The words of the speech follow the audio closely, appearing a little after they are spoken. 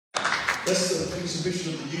That's the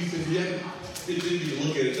exhibition of the youth. If you didn't even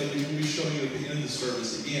look at it, we'll be showing you at the end of the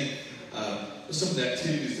service again some of the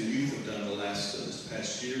activities the youth have done this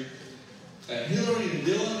past year. Hillary and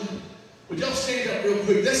Dylan, would y'all stand up real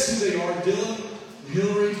quick? That's who they are. Dylan and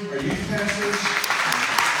Hillary, our youth pastors.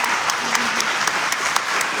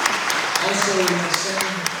 Also, in the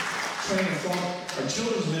same train of thought, our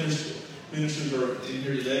children's ministers are in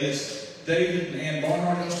here today. It's David and Ann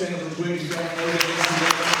Barnhart. Y'all stand up real quick. If y'all know that,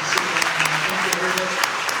 thank you very much.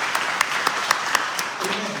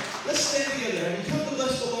 Amen. Let's stand together. Have you come to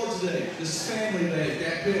bless the Lord today? This family day at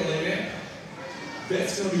Gap Hill, amen.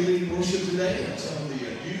 Beth's going to be leading worship today, and some of the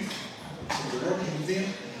youth, some of the working with them.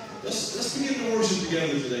 Let's begin to worship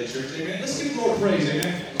together today, church, amen. Let's give the Lord praise,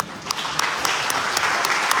 amen.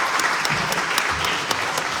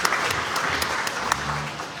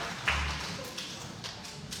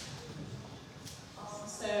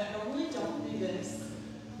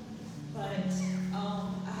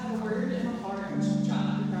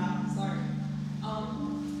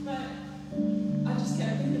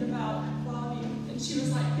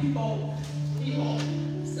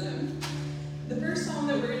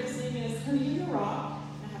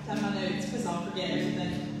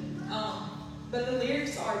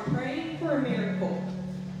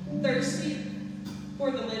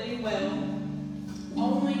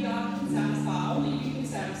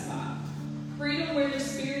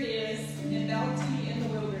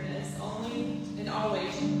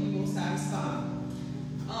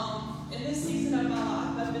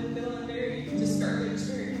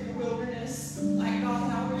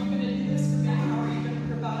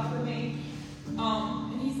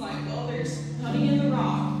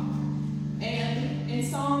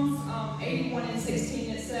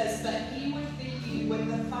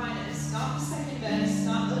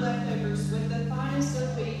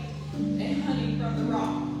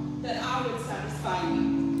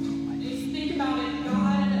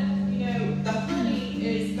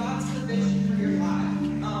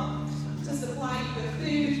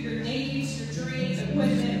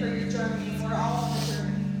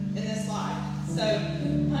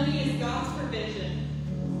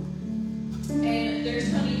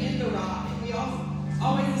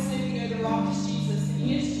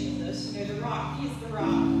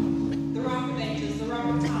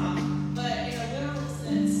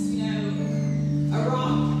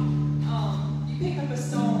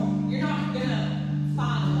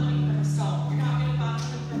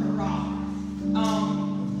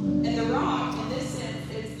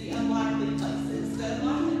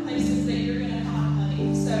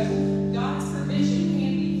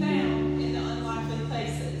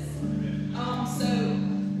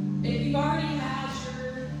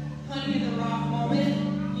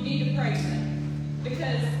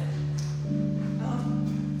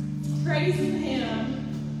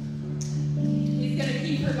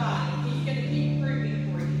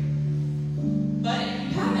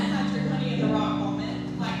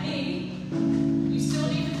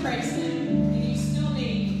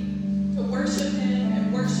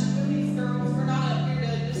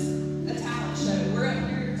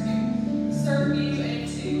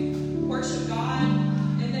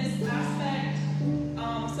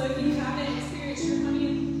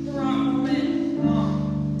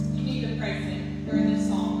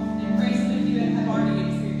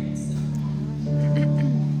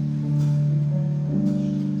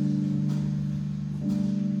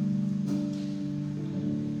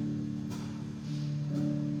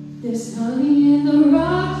 There's honey in the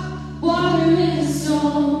rock, water in the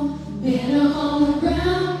stone, manna on the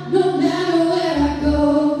ground, no matter where I go.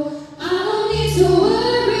 I don't need to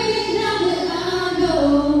worry now that I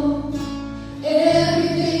know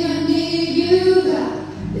everything I need you got.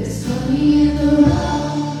 There's honey in the rock.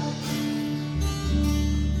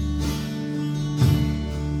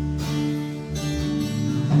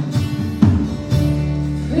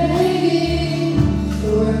 Praying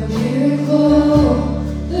for a miracle,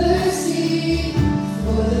 thirsty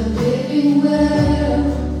for the living well.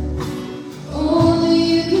 Only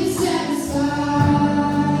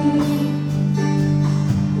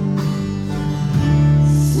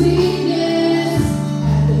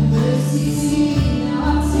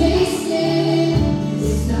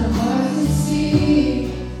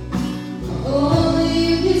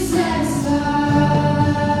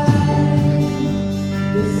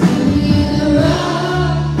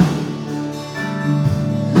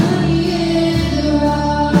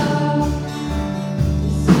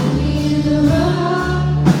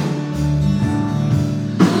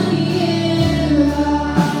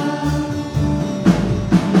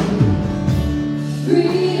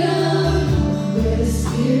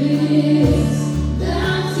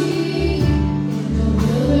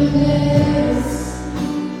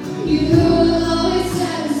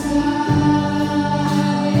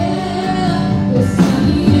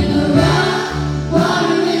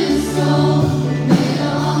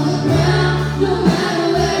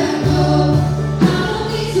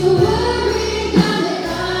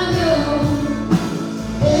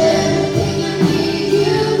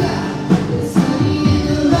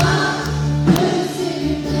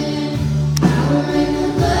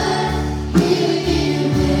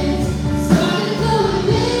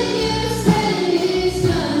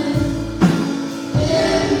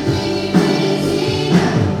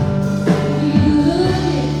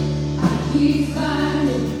Never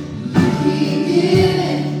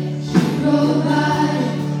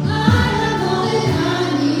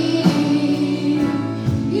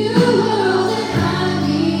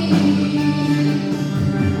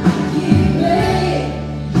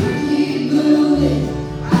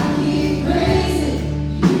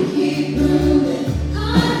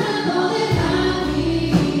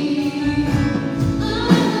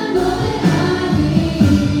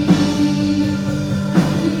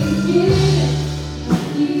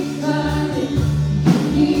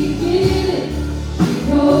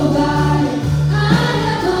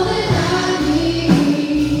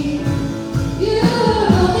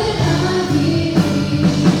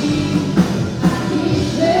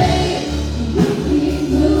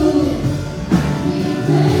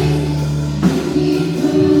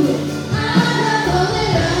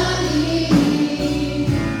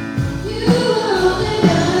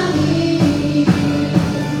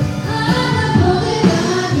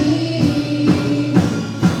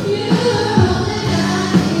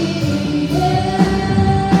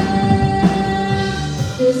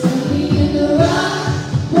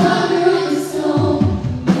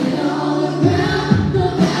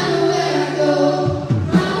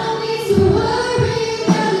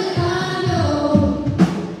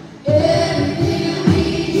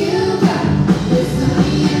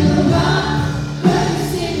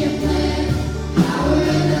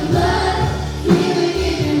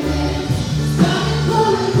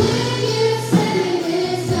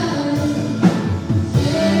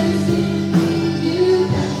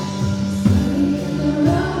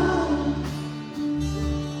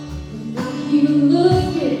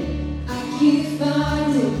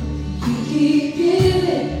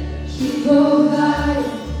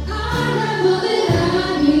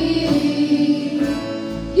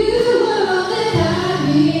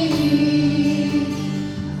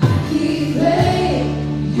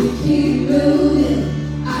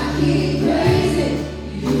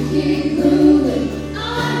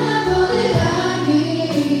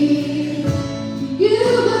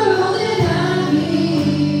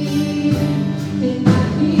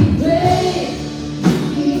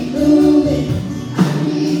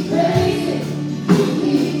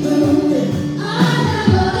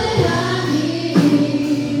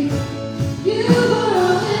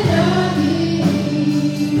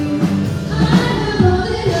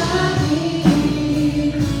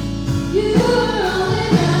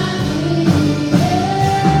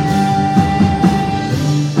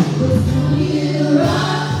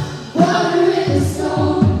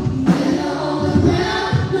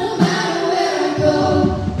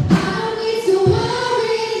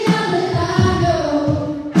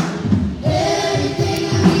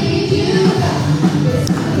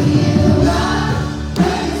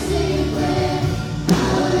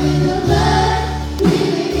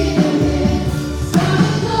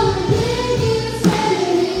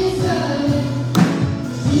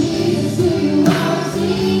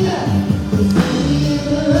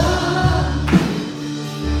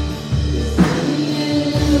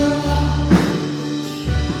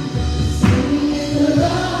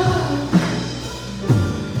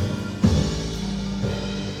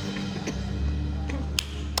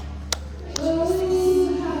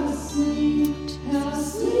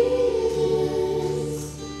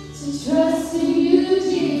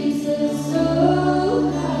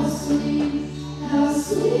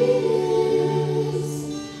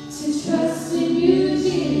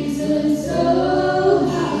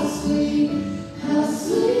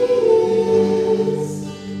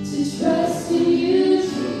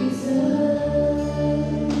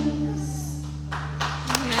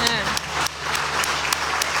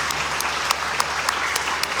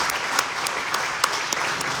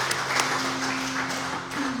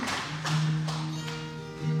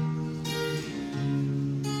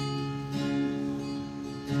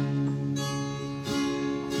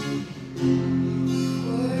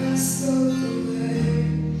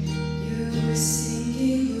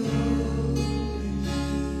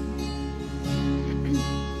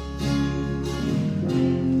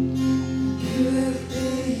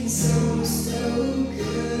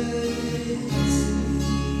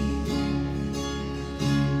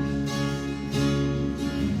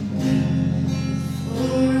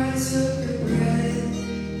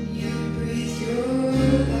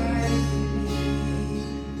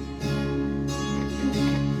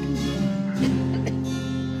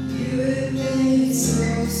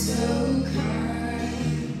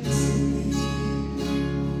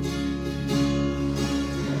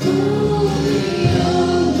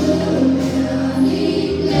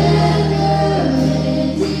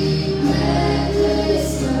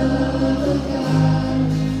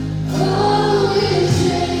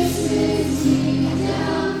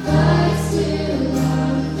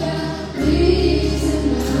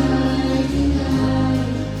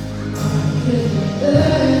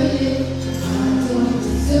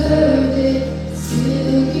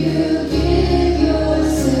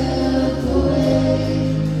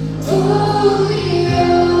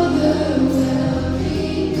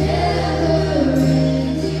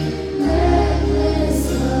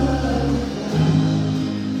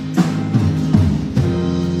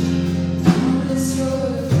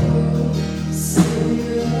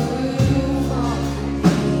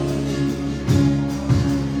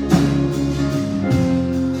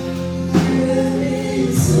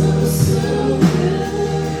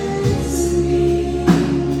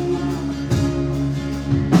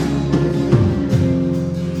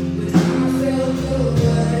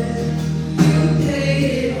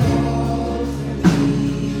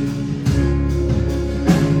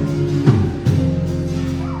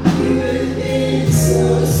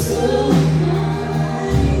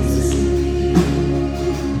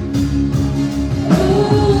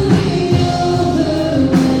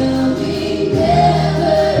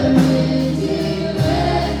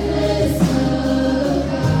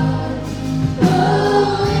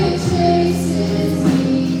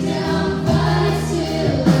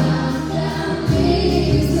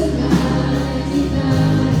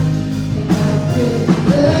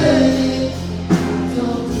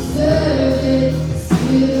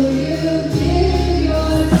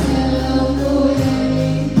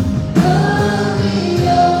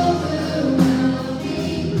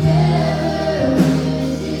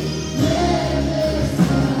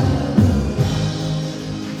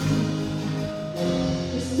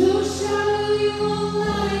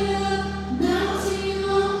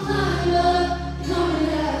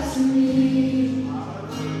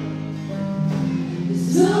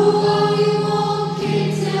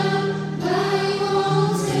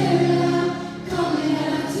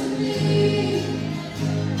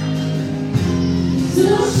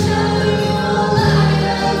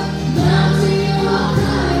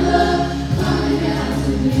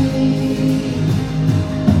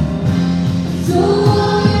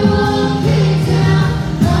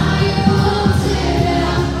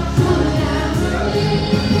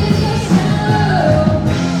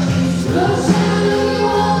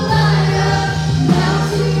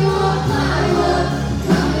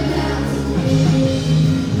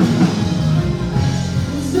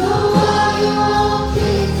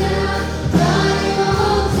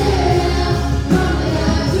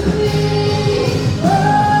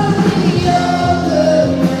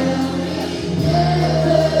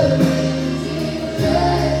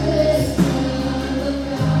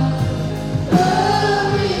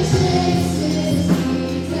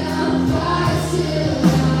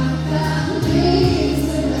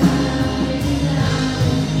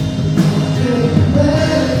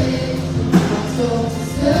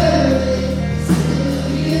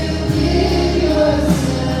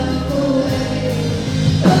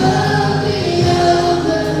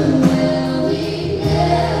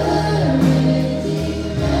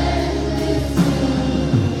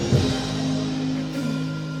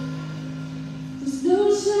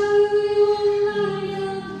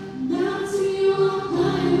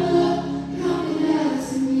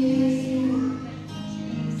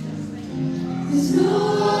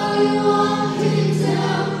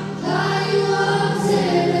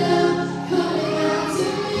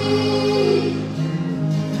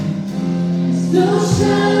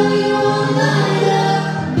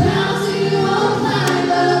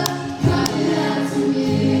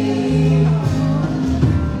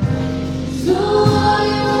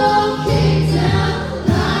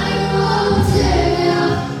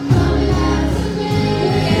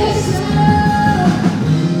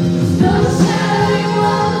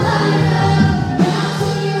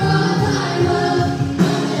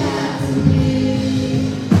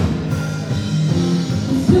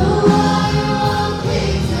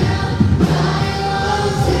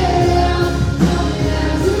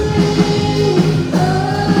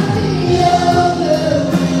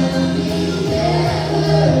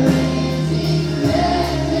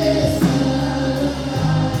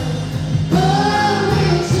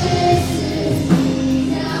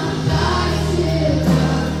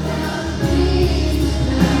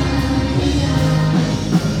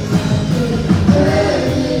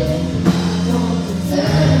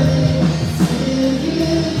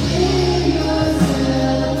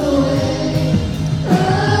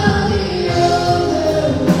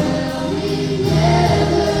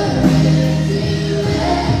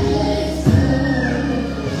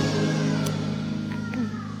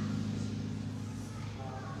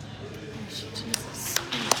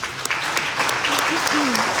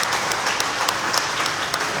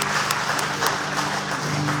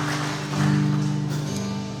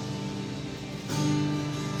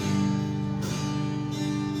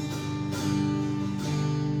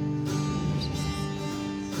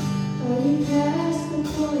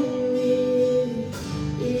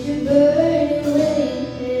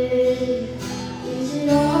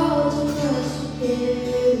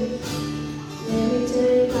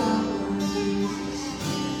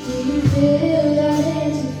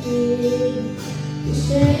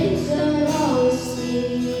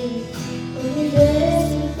When you're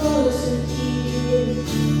destined for some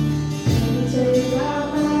healing.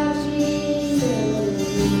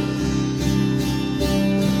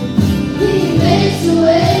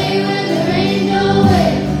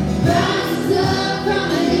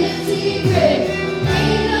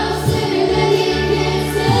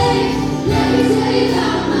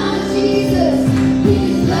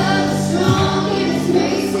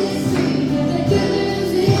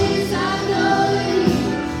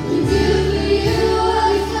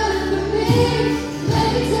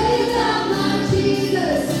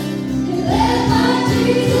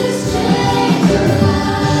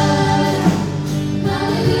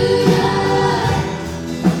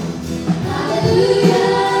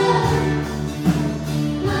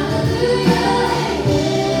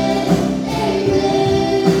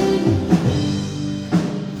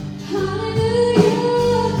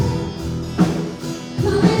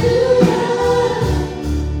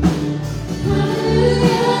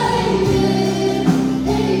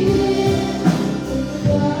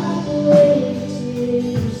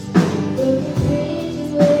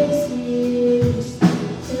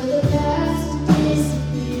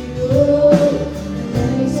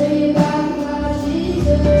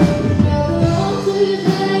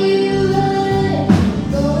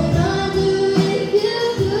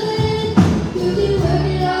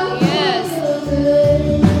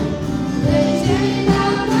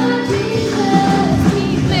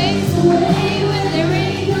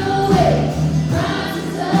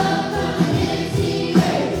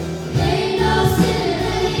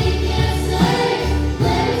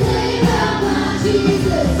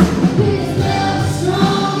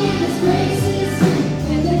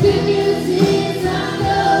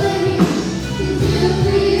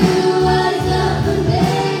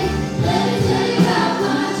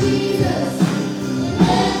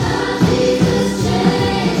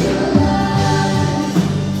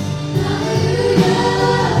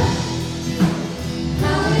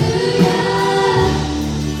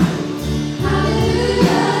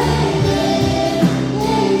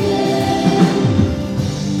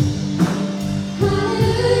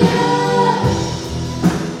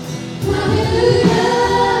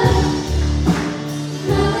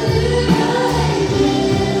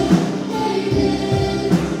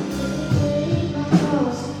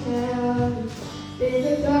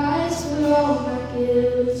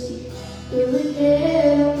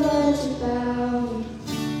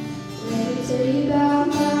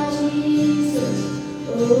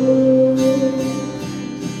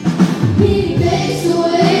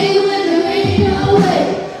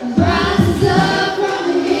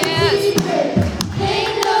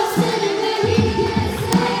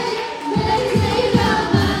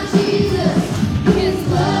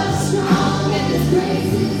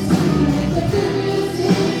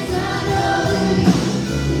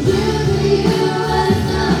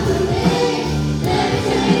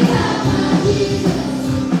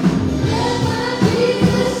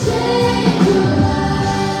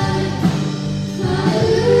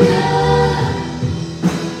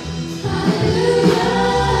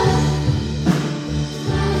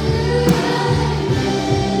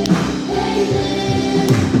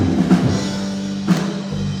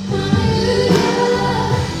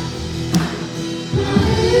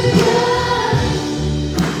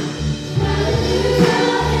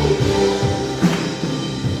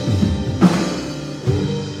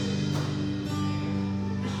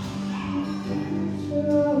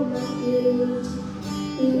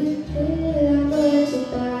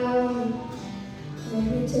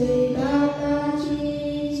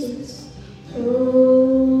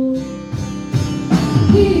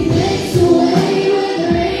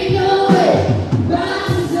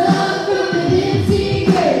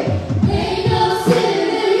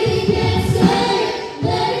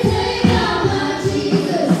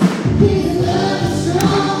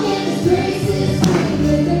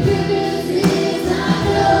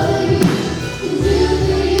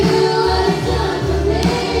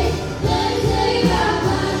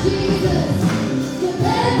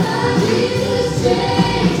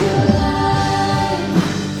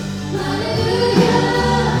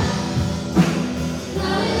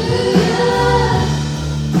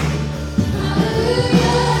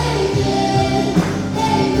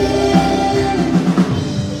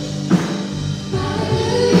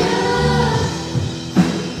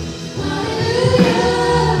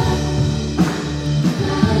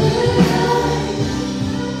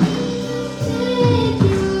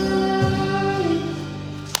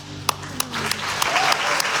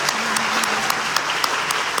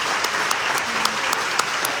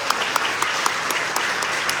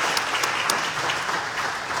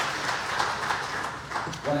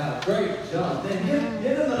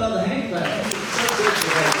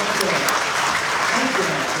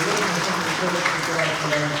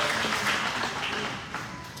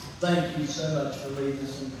 so much for leading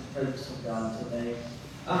us in the presence of God today.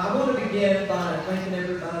 I want to begin by thanking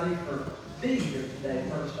everybody for being here today,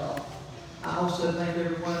 first off. I also thank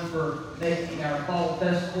everyone for making our Fall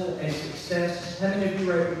Festival a success. How many of you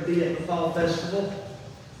were able to be at the Fall Festival?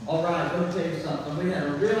 All right, let me tell you something. We had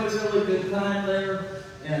a really, really good time there,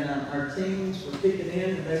 and our teams were kicking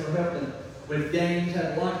in, and they were helping with games,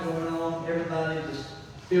 had a lot going on. Everybody just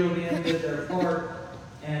filled in, did their part.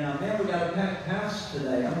 And man, we got a packed house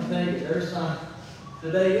today. I'm going to tell you,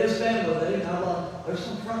 today is family day. There's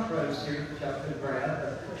some front rows here that y'all could grab,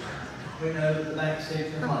 but we know that the back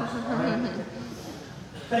seats are hot. All right?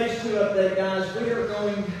 Page 2 update, guys. We are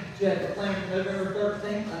going to have the plan for November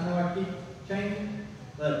 13th. I know I keep changing,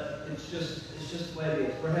 but it's just the way it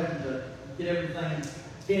is. We're having to get everything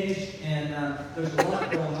finished, and there's a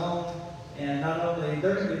lot going on. And not only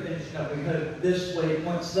they're going to be finishing up, we hope this week.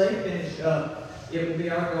 Once they finish up, it will be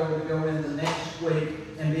our goal to go in the next week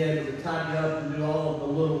and be able to tidy up and do all of the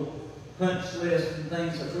little punch lists and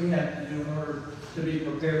things that we have to do in order to be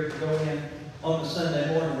prepared to go in on the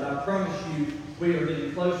Sunday morning. But I promise you, we are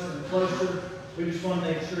getting closer and closer. We just want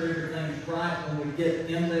to make sure everything's right when we get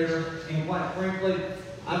in there. And quite frankly,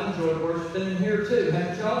 I've enjoyed worshiping in here too,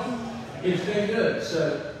 haven't y'all? It's been good.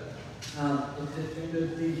 So it's been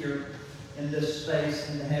good to be here in this space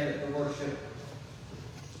and to have it to worship.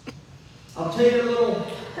 I'll tell you a little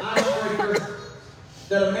icebreaker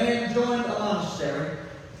that a man joined a monastery.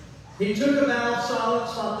 He took a vow of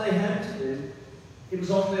silence like they had to do. He was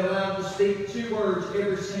only allowed to speak 2 words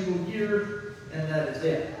every single year, and that is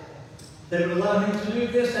it. They would allow him to do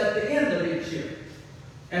this at the end of each year.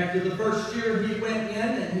 After the first year, he went in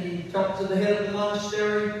and he talked to the head of the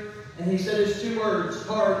monastery, and he said his 2 words,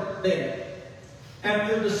 hard bed.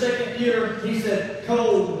 After the second year, he said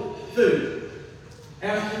cold food.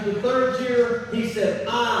 After the 3rd year, he said,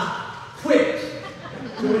 I quit.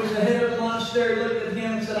 To which the head of the monastery looked at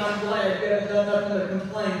him and said, I'm glad you haven't done nothing to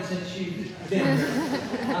complain since you've been here.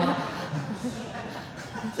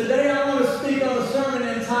 Today I want to speak on a sermon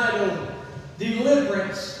entitled,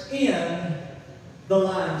 Deliverance in the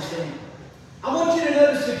Lion's Den. I want you to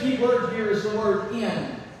notice the key word here is the word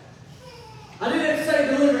in. I didn't say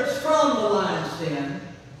deliverance from the lion's den.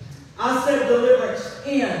 I said deliverance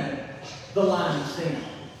in the lion's den.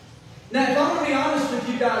 Now, if I'm going to be honest with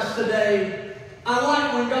you guys today, I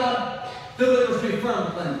like when God delivers me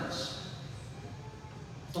from things.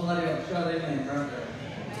 Somebody else shout amen right there.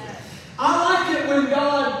 I like it when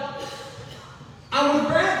God, I would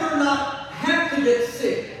rather not have to get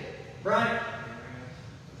sick, right?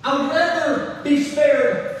 I would rather be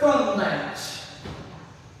spared from that.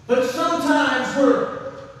 But sometimes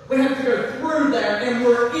we have to go through that, and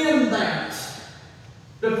we're in that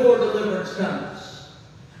before deliverance comes.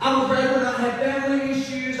 I would rather not have family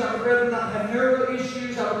issues. I would rather not have marital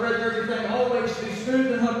issues. I would rather everything always be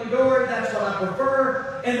smooth and hunky-dory. That's what I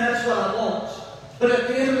prefer, and that's what I want. But at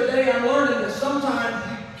the end of the day, I'm learning that sometimes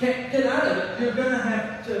you can't get out of it. You're going to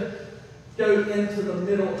have to go into the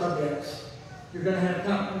middle of it. You're going to have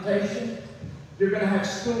confrontation. You're going to have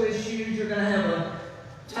school issues. You're going to have a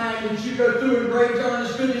time that you go through and grades aren't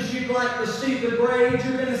as good as you'd like to see the grades.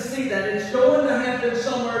 You're going to see that. It's going to happen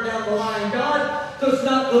somewhere down the line. God does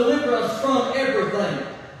not deliver us from everything.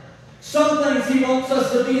 Some things He wants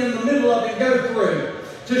us to be in the middle of and go through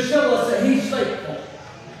to show us that He's faithful.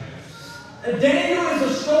 Daniel is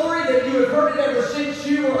a story that you have heard it ever since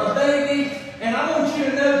you were a baby. And I want you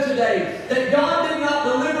to know today that God did not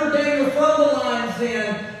deliver Daniel from the lion's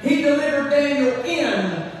den. He delivered Daniel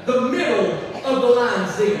in the middle of the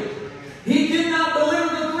lion's den. He did not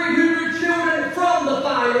deliver the 3 Hebrew children from the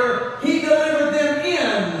fire. He delivered them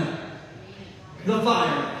in the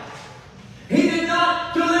fire. He did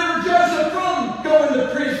not deliver Joseph from going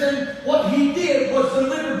to prison. What He did was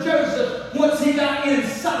deliver Joseph once he got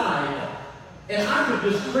inside. And I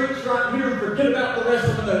could just preach right here and forget about the rest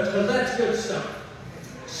of the notes, because that's good stuff.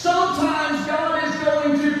 Sometimes God is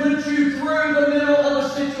going to put you through the middle of a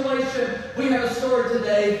situation. We have a story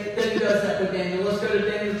today that He does that with Daniel. Let's go to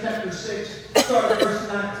Daniel chapter 6, start at verse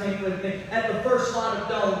 19 with me. At the first light of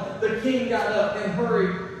dawn, the king got up and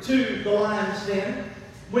hurried to the lion's den.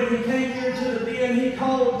 When he came near to the den, he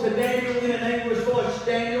called to Daniel in an anguished voice,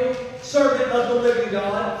 Daniel, servant of the living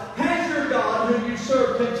God, has your God, whom you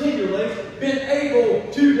serve continually, been able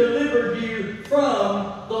to deliver you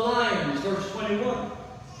from the lions? Verse 21.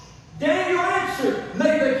 Daniel answered,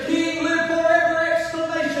 may the king live forever!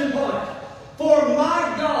 Exclamation point. For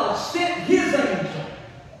my God sent His angel.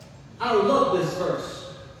 I love this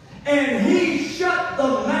verse. And He shut the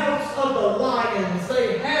mouths of the lions.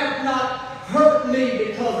 They have not hurt me,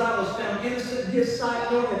 because I was found innocent in His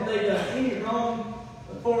sight, nor have they done any wrong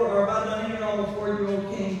before, or have I done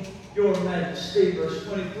your majesty. Verse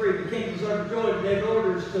 23, the king was overjoyed and gave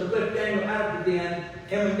orders to lift Daniel out of the den.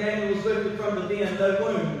 And when Daniel was lifted from the den, no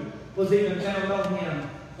wound was even found on him.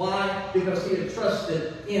 Why? Because he had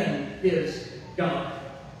trusted in his God.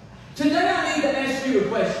 Today I need to ask you a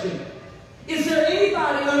question. Is there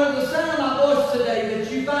anybody under the sound of my voice today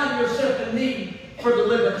that you find yourself in need for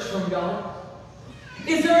deliverance from God?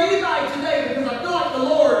 Is there anybody today, because I feel like the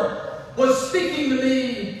Lord was speaking to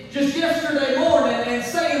me just yesterday morning and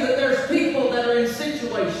saying that there's people that are in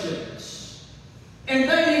situations and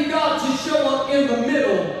they need God to show up in the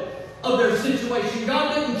middle of their situation.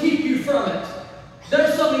 God didn't keep you from it.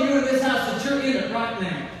 There's some of you in this house that you're in it right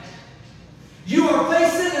now. You are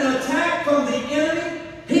facing an attack from the enemy.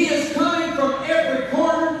 He is coming from every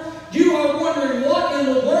corner. You are wondering, what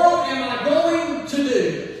in the world am I going to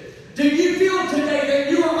do? Do you feel today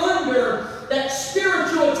that you are under that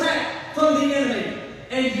spiritual attack from the enemy?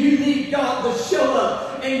 And you need God to show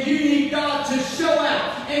up. And you need God to show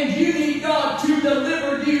out. And you need God to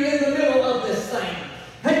deliver you in the middle of this thing.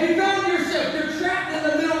 Have you found yourself, you're trapped in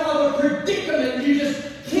the middle of a predicament. You just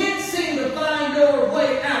can't seem to find your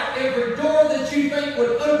way out. Every door that you think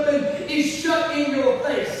would open is shut in your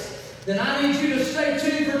face. Then I need you to stay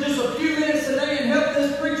tuned for just a few minutes today and help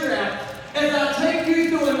this preacher out as I take you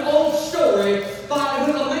through an old story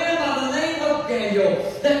with a man by the name of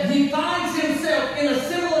Daniel, that he finds himself in a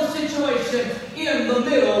similar situation in the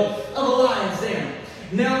middle of a lion's den.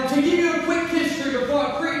 Now, to give you a quick history before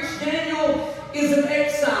I preach, Daniel is an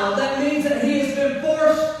exile. That means that he has been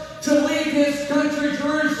forced to leave his country,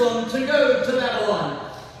 Jerusalem, to go to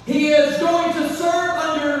Babylon. He is going to serve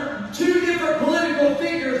under two different political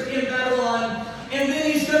figures in Babylon, and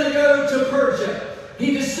then he's going to go to Persia.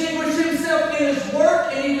 He distinguished himself in his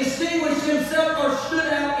work, and he distinguished himself or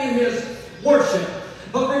stood out in his worship.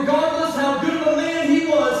 But regardless how good of a man he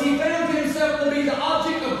was, he found himself to be the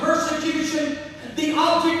object of persecution, the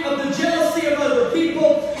object of the jealousy of other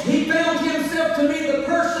people. He found himself to be the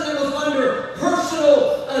person that was under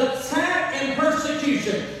personal attack and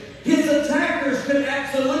persecution. His attackers could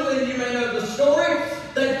absolutely, you may know the story,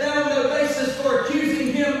 they found no basis for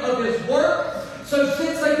accusing him of his work. So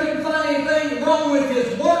since they couldn't find anything wrong with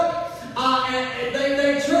his work,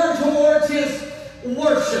 they turned towards his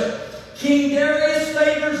worship. King Darius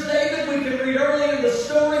favors David. We can read early in the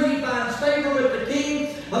story, he finds favor with the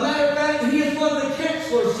king. A matter of fact, he is one of the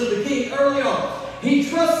counselors to the king early on. He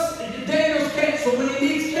trusts Daniel's counsel. When he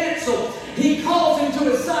needs counsel, he calls him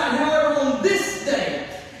to his side. However, on this day,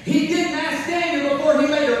 he didn't ask Daniel before he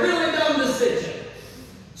made a really dumb decision.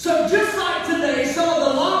 So just like today, some of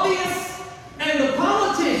the lobbyists and the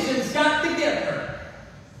politicians got together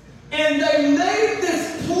and they made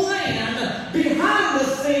this plan behind the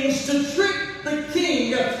scenes to trick the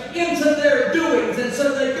king into their doings. And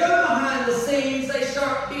so they go behind the scenes, they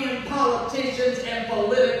start being politicians and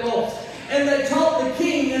political, and they talked the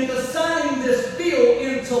king into signing this bill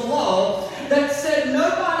into law that said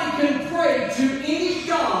nobody can pray to any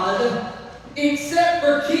god except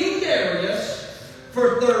for King Darius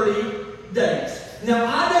for 30 days. Now,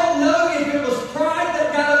 I don't know if it was pride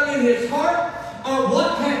that got up in his heart or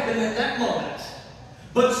what happened at that moment.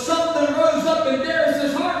 But something rose up in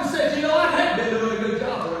Darius' heart and said, you know, I have been doing a good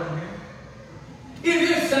job around here. It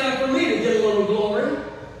is time for me to get a little glory.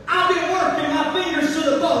 I've been working my fingers to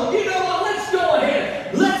the bone. You know what? Let's go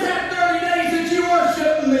ahead. Let's have 30 days that you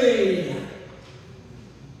worship me.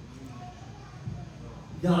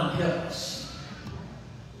 God help us.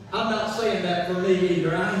 I'm not saying that for me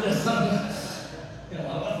either. I'm just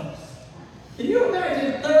can you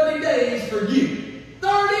imagine 30 days for you?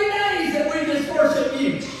 30 days that we just worship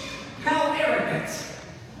you. How arrogant.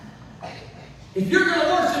 If you're going to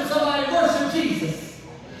worship somebody, worship Jesus.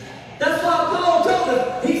 That's why Paul told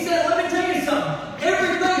us. He said, let me tell you something.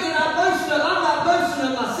 Everything that I boast of, I'm not boasting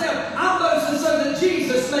of myself. I'm boasting so that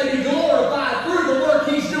Jesus may be glorified through the work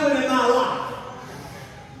he's doing in my life.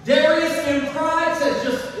 Darius in pride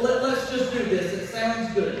says, let's just do this. It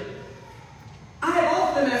sounds good. I have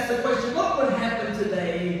often asked the question, what would happen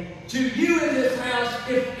today to you in this house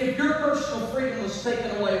if your personal freedom was taken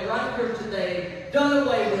away right here today, done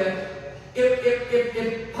away with,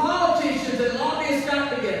 if politicians and lobbyists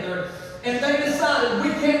got together and they decided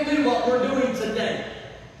we can't do what we're doing today?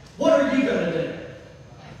 What are you going to do?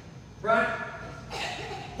 Right?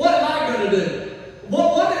 What am I going to do?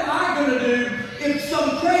 What am I going to do if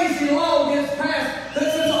some crazy law gets passed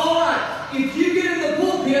that says, all right, if you get in the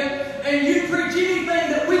pulpit and you preach anything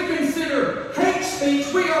that we consider hate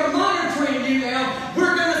speech, we are monitoring you now.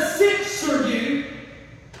 We're going to censor you.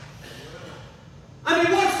 I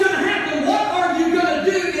mean, what's going to happen? What are you going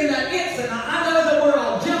to do in that instant? I know that we're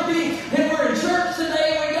all jumpy and we're in church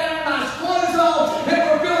today and we got our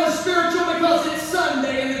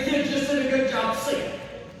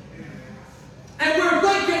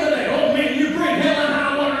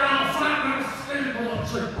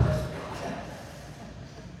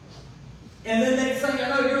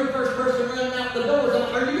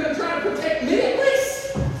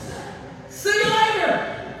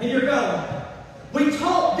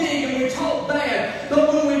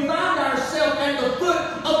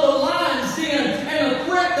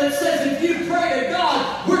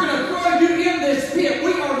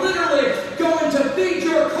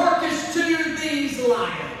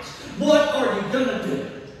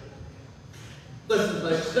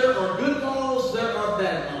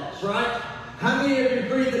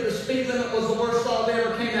what was the worst law they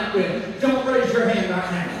ever came out with? Don't raise your hand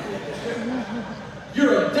right now.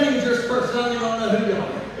 You're a dangerous person. I don't even know who you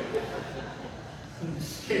are. I'm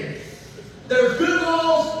just kidding. There's good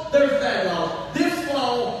laws, there's bad laws. This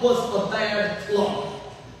law was a bad law.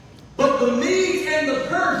 But the Medes and the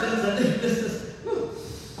Persians, and this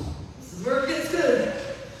is where it gets good.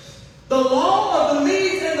 The law of the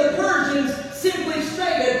Medes and the Persians simply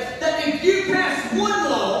stated that if you pass one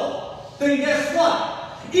law, then guess what?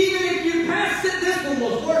 Even if you pass it, this one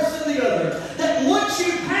was worse than the other. That once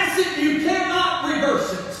you pass it, you cannot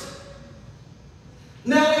reverse it.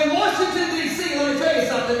 Now in Washington, D.C., let me tell you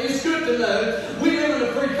something. It's good to know we live in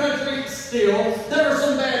a free country still. There are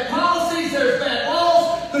some bad policies, there's bad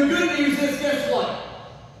laws. The good news is, guess what?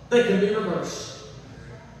 They can be reversed.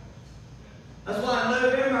 That's why I know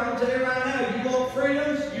them. I'm going to tell you right now, you want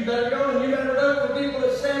freedoms, you better go and you better vote for people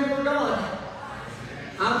that stand for God.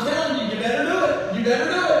 I'm telling you, you better do it. You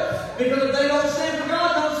better do it. Because if they don't stand for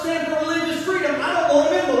God, don't stand for religious freedom, I don't want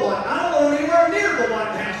them in the White House. I don't want them anywhere near the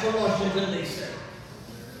White House or Washington, D.C.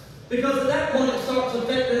 Because at that point, it starts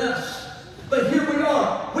affecting us. But here we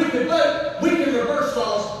are. We can vote. We can reverse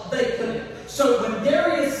laws. They couldn't. So when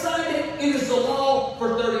Darius signed it, it is the law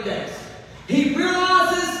for 30 days. He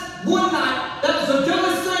realizes one night, that was the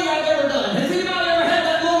dumbest thing I've ever done. Has anybody ever had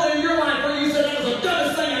that moment in your life where you said, that was the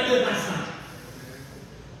dumbest thing I did last night?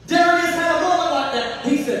 Darius had a moment like that.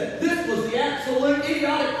 He said, this was the absolute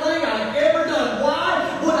idiotic thing I've ever done.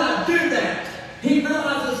 Why would I do that? He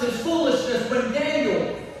realizes his foolishness when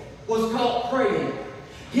Daniel was caught praying.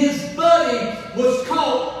 His buddy was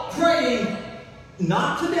caught praying,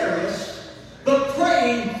 not to Darius, but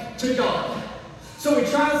praying to God. So he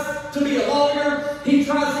tries to be a lawyer. He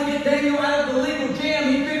tries to get Daniel out of the legal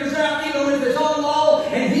jam. He figures out, even with his own law,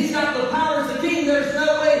 and he's got the power as the king, there's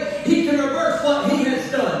no way he can reverse what he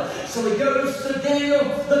has done. So he goes to Daniel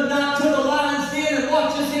the night to the lion's den and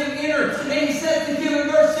watches him enter. And he says to him in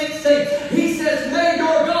verse 16, he says, may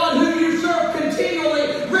your God whom you serve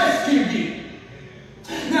continually rescue you.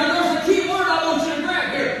 Now there's a key word I want you to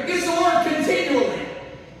grab here. It's the word continually.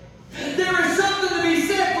 There is something to be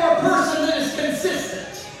said for a person that is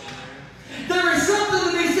consistent. There is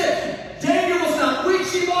something to be said. Daniel was not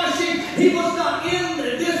wishy-washy. He was not in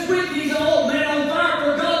this week. He's an old man on fire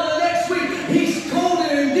for God. The next week, he's cold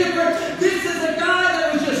and indifferent. This is a guy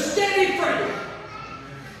that was just steady praying.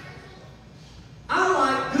 I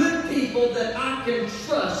like good people that I can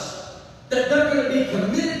trust that they're going to be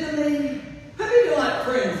committed to me. How many of you like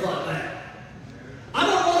friends like that? I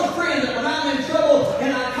don't want a friend that when I'm in trouble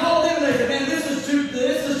and I call them and they say, man, this is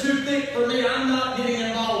too thick for me. I'm not getting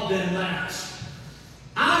involved in that.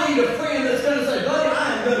 I need a friend that's going to say, buddy,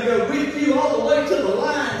 I am going to go with you all the way to the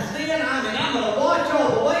lion's den. I'm going to watch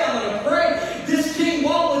all the way. I'm going to pray. This king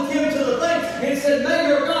walked with him to the thing and said, may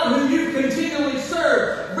your God whom you continually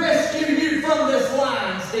serve rescue you from this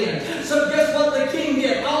lion's den. So guess what the king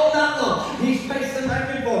did all night long? He's pacing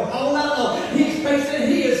back and forth all night long. He's pacing.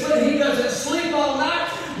 He doesn't sleep all night.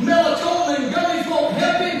 Melatonin gummies won't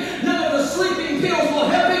help him. None of the sleeping pills will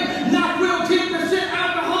help him. NyQuil 10%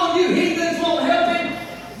 alcohol, you heathens, won't help him.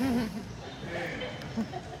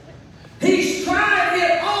 He's tried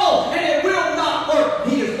it all and it will not work.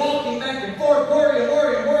 He is walking back and forth, worrying.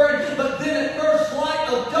 But then at first light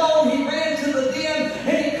of dawn, he ran to the den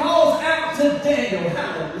and he calls out to Daniel.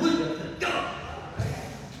 Hallelujah to God.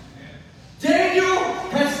 Daniel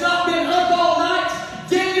has not been up all night.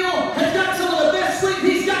 Daniel has got some of the best sleep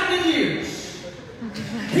he's gotten in years.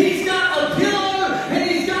 He's got a pillow and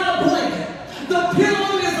he's got a blanket. The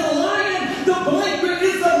pillow is a lion. The blanket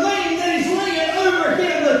is the mane that he's laying over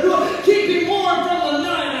him to keep him warm from the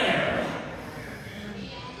night air.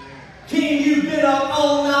 King, you've been up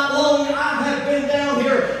all night long. I have been down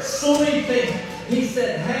here sleeping. He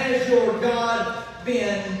said, has your God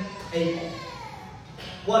been able?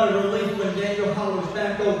 What a relief when Daniel hollers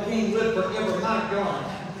back, oh, King, live forever, my God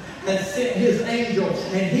has sent his angel,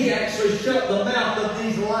 and he actually shut the mouth of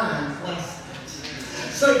these lions last night.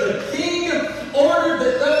 So the king ordered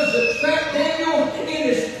that those that trapped Daniel in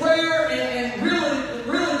his prayer and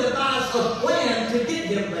really devised a plan to get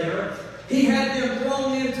him there, he had them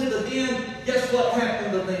thrown into the den. Guess what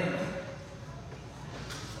happened to them?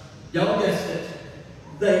 Y'all guessed it.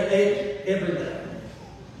 They ate every day.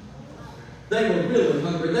 They were really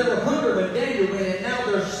hungry. They were hungry when Daniel went in. Now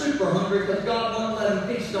they're super hungry because God won't let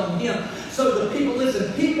them feast on him. So the people,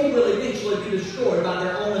 listen, people will eventually be destroyed by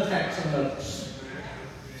their own attacks on others.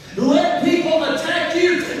 Let people attack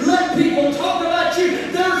you. Let people talk about you.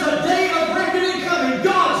 There's a day of reckoning coming.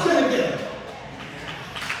 God's going to get them.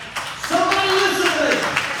 Somebody listen to me.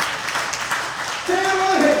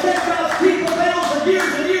 Pharaoh had kept God's people down for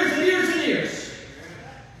years and years and years and years.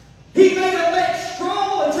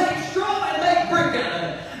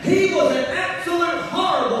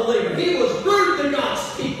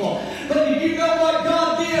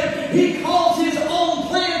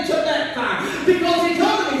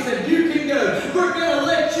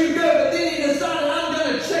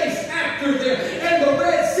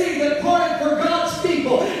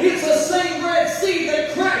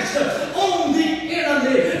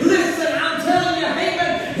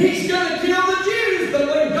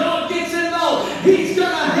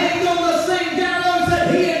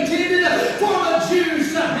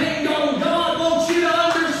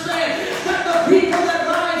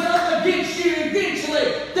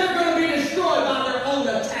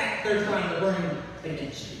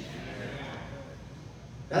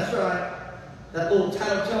 That's right. That little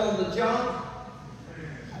tattletale on the job.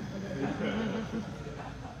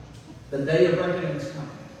 The day of reckoning is coming.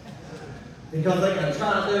 Because they're going to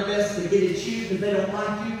try their best to get at you because they don't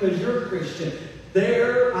like you because you're a Christian.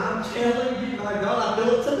 I'm telling you, my God, I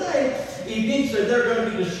feel it today. Eventually, they're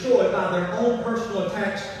going to be destroyed by their own personal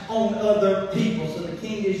attacks on other people. So the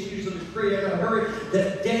king issues a decree in a hurry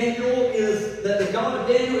that the God of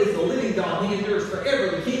Daniel is the living God. He endures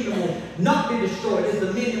forever. The kingdom will not be destroyed. His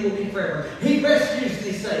dominion will be forever. He rescues and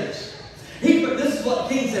he saves. This is what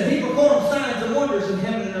the king said. He performed signs and wonders in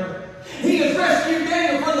heaven and earth. He has rescued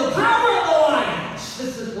Daniel from the power of the lions.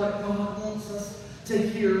 This is what God wants us to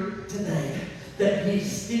hear today. That He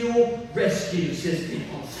still rescues His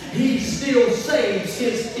people. He still saves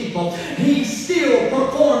His people. He still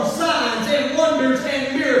performs signs and wonders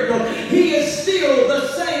and miracles. He is still the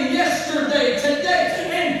same yesterday, today,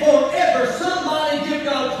 and forever. Somebody give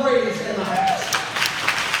God praise in the house.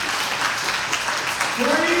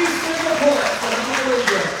 Praise to the Lord.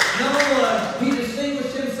 Number one, He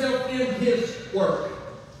distinguished Himself in His work.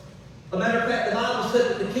 A matter of fact, the Bible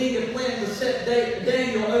said that the king had planned to set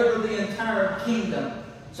Daniel over the entire kingdom.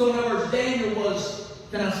 So in other words, Daniel was,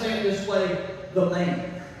 can I say it this way, the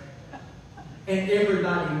man. And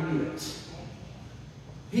everybody knew it.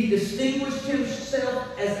 He distinguished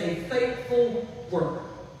himself as a faithful worker.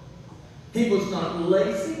 He was not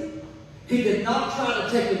lazy. He did not try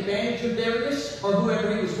to take advantage of Darius or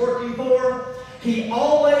whoever he was working for. He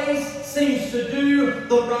always seems to do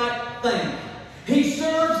the right thing. He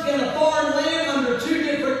serves in a foreign land under two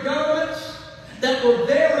different governments that were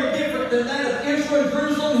very different than that of Israel and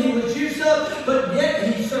Jerusalem he was used to, but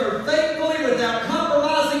yet he served faithfully without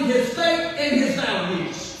compromising his faith and his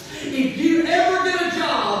values. If you ever get a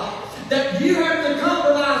job that you have to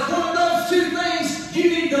compromise one of those two things, you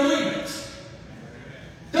need to leave it.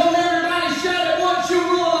 Don't everybody shout at once, you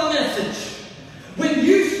ruin a message. When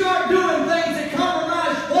you start doing things that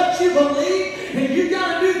compromise what you believe, and you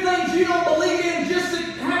got to do things you don't believe in just to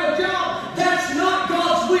have a job, that's not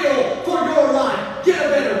God's will for your life. Get a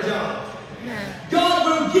better job. God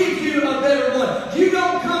will give you a better one. You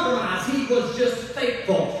don't compromise. He was just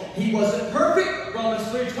faithful. He wasn't perfect. Romans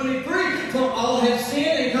 3:23, for all have sinned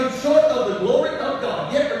and come short of the glory of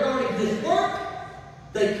God. Yet regarding His work,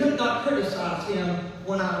 they could not criticize Him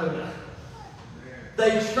one iota.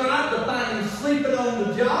 They tried to find Him sleeping on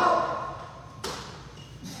the job.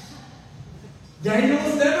 Daniel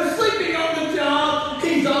was never sleeping on the job.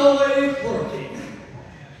 He's always working.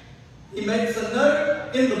 He makes a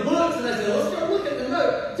note in the books, and I said, let's go look at the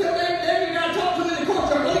note. Tell Daniel, you got to talk to him in the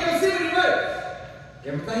courtyard. Let me go see what he wrote.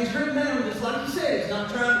 Everything's written down just like you said. He's not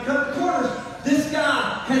trying to cut the corners. This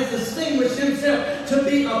guy has distinguished himself to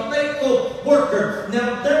be a faithful worker.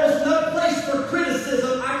 Now, there was no place for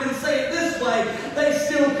criticism. I can say it this way. They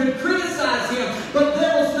still could criticize him, but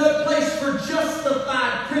there was no place for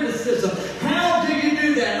justified criticism. How do you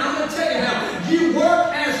do that? I'm going to tell you how. You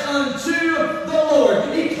work as unto the Lord.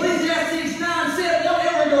 Ecclesiastes 9 said,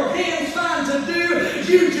 whatever your hands find to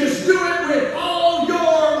do, you just do it with all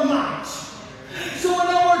your might. So in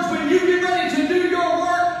other words, when you get ready to do your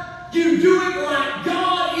work, you do it like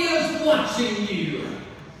God is watching you.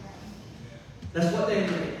 That's what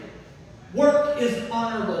Daniel did. Work is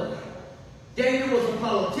honorable. Daniel was a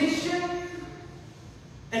politician,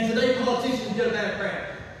 and today politicians get a bad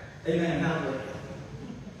rap. Amen. Hallelujah.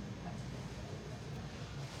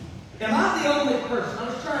 Am I the only person? I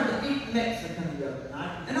was trying to eat Mexican the other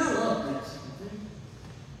night, and I love Mexican food.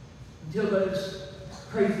 Until those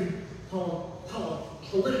crazy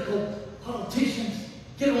political politicians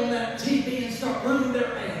get on that TV and start running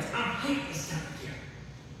their ads. I hate this time of year.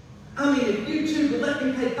 I mean, if YouTube would let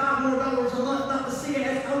me pay $5 more a month not to see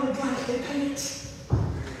ads, I would gladly pay it.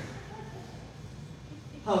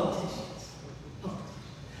 Politicians.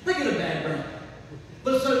 They get a bad rap.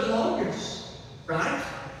 But so do lawyers, right?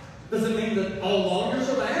 Does it mean that all lawyers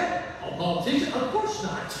are bad? All politicians? Of course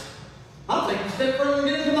not. I'll take a step further and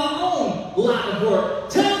get into my own line of work.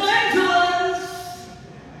 Televangelists!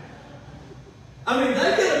 I mean,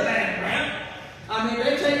 they get a bad rap. I mean,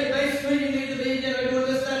 they take it basically, you need to be, doing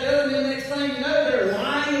this, that, the other, and the next thing you know, they're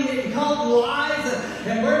lying and getting caught in lies,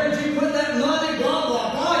 and where did you put that money, blah,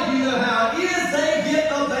 blah, blah. You know how it is. They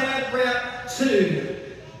get a bad rap too.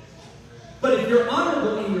 But if you're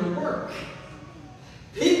honorable in your work,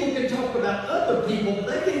 people can talk about other people, but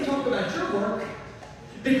they can't talk about your work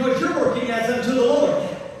because you're working as unto the Lord.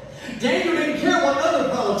 Daniel didn't care what other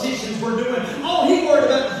politicians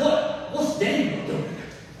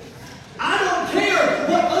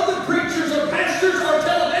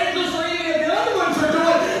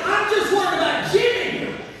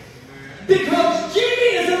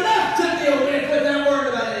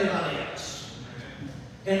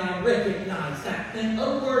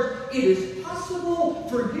it is possible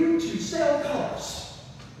for you to sell cars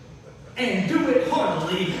and do it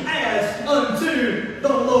heartily as unto the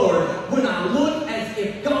Lord. When I look as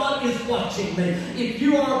if God is watching me. If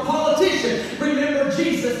you are a politician, remember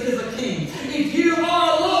Jesus is a king. If you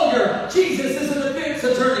are a lawyer, Jesus is a defense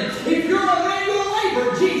attorney. If you're a manual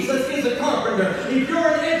laborer, Jesus is a carpenter. If you're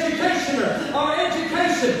an educationer or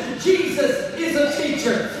education, Jesus is a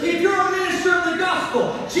teacher. If you're a minister of the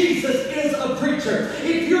gospel, Jesus is a preacher.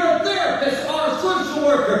 If you're a therapist or a social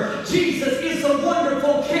worker, Jesus is a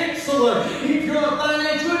wonderful counselor. If you're a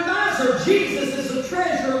financial advisor, Jesus is a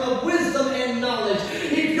treasure of wisdom and knowledge.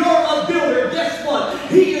 If you're a builder, guess what?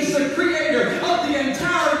 He is the creator of the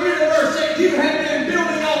entire universe, and you have been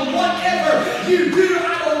building on whatever you do.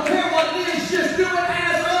 I don't care what it is, just do it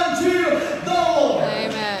as unto the Lord.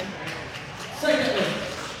 Amen. Secondly,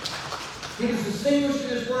 he was distinguished in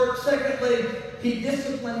his work. Secondly, he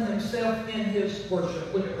disciplined himself in his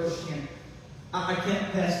worship. Look at verse 10. I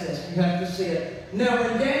can't pass this. You have to see it. Now,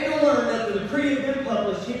 when Daniel learned that the decree had been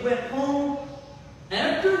published, he went home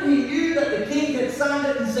after he knew that the king had signed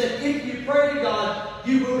it and said, if you pray to God,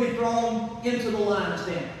 you will be thrown into the lion's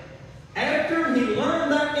den. After he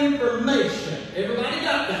learned that information, everybody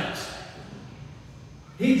got that.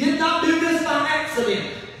 He did not do this by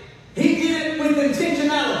accident. He did it with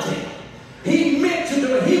intentionality. He meant to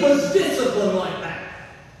do it. He was disciplined like that.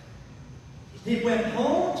 He went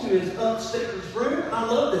home to his upstairs room. I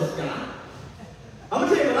love this guy. I'm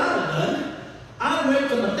going to tell you what I'd have done. I went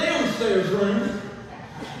to my downstairs room,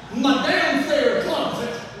 my downstairs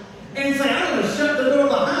closet, and say, I'm going to shut the door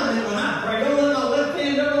behind me when I pray. Don't let my left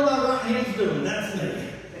hand, don't let my right hand's doing. That's me.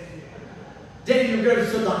 Daniel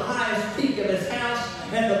goes to the highest peak of his house,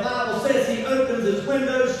 and the Bible says he opens his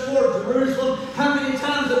windows toward Jerusalem. How many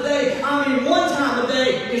times a day? I mean, one time a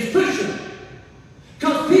day is pushing.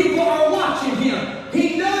 Because people are watching him.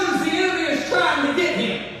 He knows the enemy is trying to get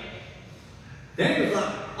him. Daniel's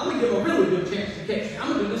like, I'm going to give him a really good chance to catch me.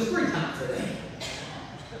 I'm going to do this 3 times a day.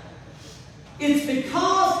 It's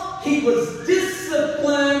because he was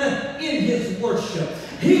disciplined in his worship.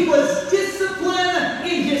 He was disciplined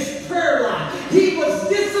in his prayer life. He was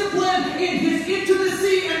disciplined in his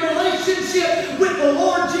intimacy and relationship with the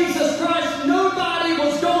Lord Jesus Christ. Nobody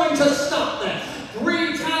was going to stop that.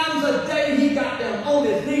 3 times a day he got down on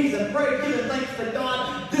his knees and prayed, giving thanks to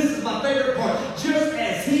God. This is my favorite part. Just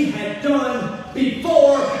as he had done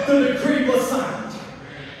before the decree was signed.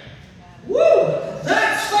 Woo!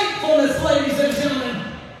 That's faithfulness, ladies and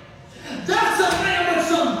gentlemen. That's a man with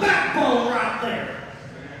some backbone right there.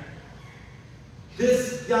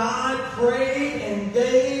 This guy prayed and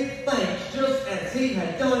gave thanks just as he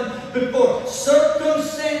had done before.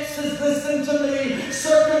 Circumstances, listen to me,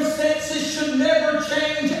 circumstances should never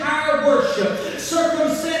change our worship.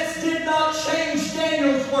 Circumstance did not change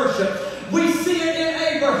Daniel's worship. We see it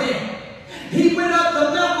in Abraham. He went up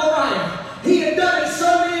to Mount Moriah. He had done it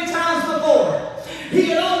so many times before. He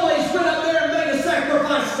had always went up there and made a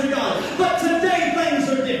sacrifice to God. But today things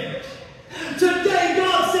are different. Today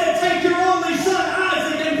God said, take your only son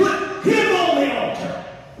Isaac and put him on the altar.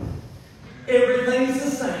 Everything's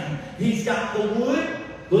the same. He's got the wood.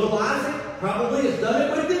 Little Isaac probably has done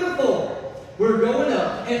it with him before. We're going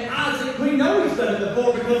up. And Isaac, we know he's done it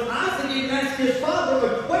before because Isaac even asked his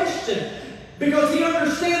father a question. Because he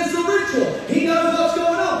understands the ritual. He knows what's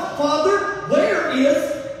going on. Father, where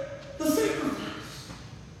is the sacrifice?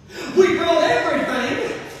 We brought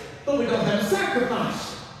everything, but we don't have a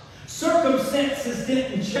sacrifice. Circumstances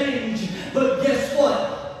didn't change, but guess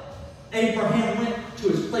what? Abraham went to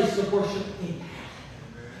his place of worship in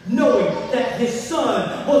knowing that his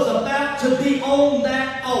son was about to be on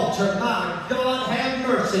that altar. My God, have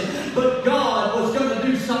mercy. But God was going to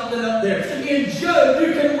do something up there. In Job,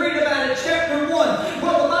 you can read about it, chapter 1,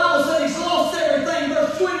 where the Bible said he's lost everything,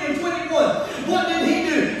 verse 20 and 21. What did he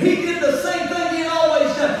do? He did the same thing he had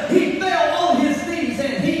always done. He fell on his knees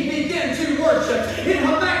and he began to worship. In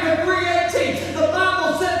Habakkuk 3:18, the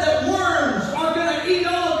Bible said that worms are going to eat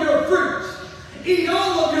all of your fruit, eat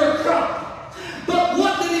all of your crop. But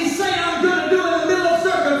what did he say I'm going to do in the middle of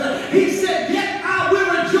circumstance? He said, yet I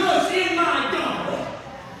will rejoice in my God.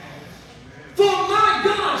 For my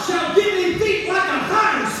God shall give me feet like a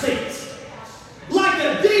hind feet, like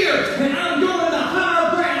a deer, and I'm going to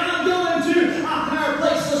higher ground. I'm going to a higher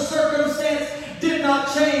place. The circumstance did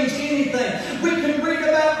not change anything. We can read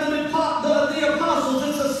about the apostles.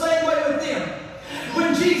 It's the same way with them.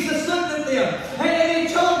 When Jesus looked at them, and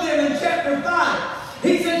he told them in chapter 5,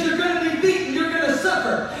 he said, you're going to be beaten, you're going to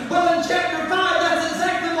suffer. Well, in chapter 5, that's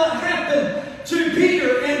exactly what happened to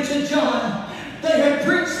Peter and to John. They had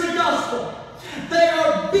preached the gospel. They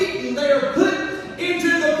are beaten. They are put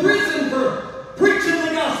into the prison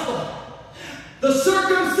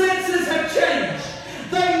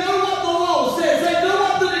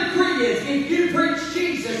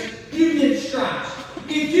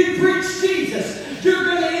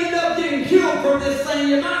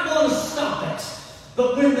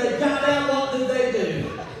But when they got out, what did they do?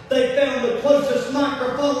 They found the closest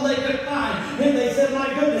microphone they could find. And they said, my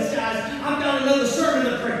goodness, guys, I've got another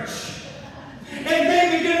sermon to preach. And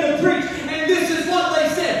they began to preach. And this is what they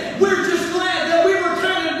said. We're just glad that we were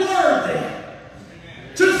counted worthy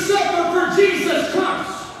to suffer for Jesus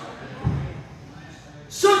Christ.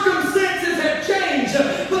 Circumstances have changed.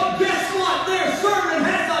 But guess what? Their sermon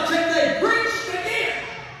has not changed. They preached again.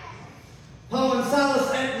 Paul and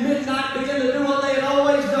Silas at midnight began to do what they had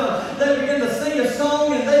always done. They began to sing a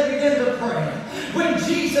song and they began to pray. When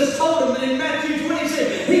Jesus told them in Matthew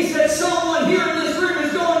 26, he said, someone here in this room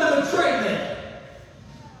is going to betray me.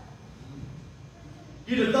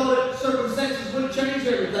 You'd have thought that circumstances would change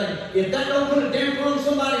everything. If that don't put a damper on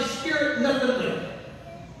somebody's spirit, nothing will.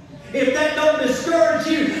 If that don't discourage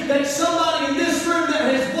you, that somebody in this room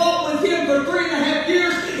that has walked with him for 3.5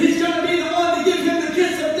 years is going to be the one to give him the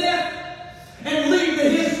kiss of death and lead to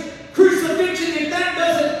his crucifixion. If that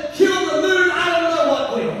doesn't kill the mood, I don't know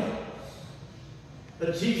what will.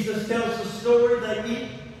 But Jesus tells the story. They eat,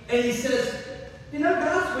 and he says, you know,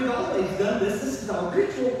 guys, we've always done this. This is our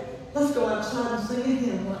ritual. Let's go outside and sing a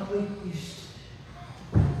hymn like we used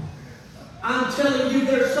to. I'm telling you,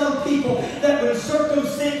 there's some people that when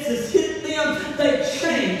circumstances hit them, they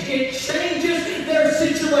change. It changes their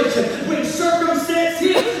situation. When circumstances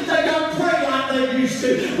hit, they don't pray like they used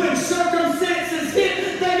to. When circumstances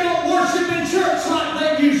hit, they don't worship in church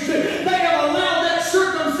like they used to. They have allowed that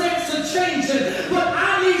circumstance to change them. But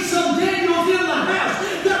I need some Daniels in the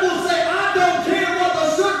house that will say, I don't care what the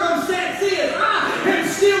circumstance is. I am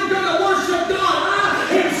still going to worship God. I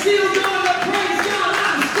am still going to praise God.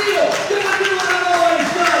 I'm still going to do what I've always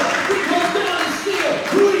done because God is still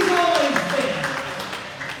who He's always been.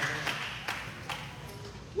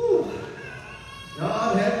 Whew.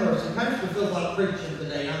 God have mercy. Pastor feels like preaching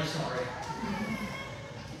today. I'm sorry.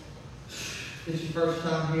 It's your first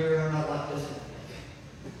time here. I'm not like this.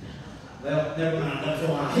 Well, never mind. That's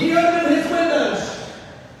a lie. He opened his windows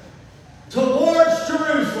towards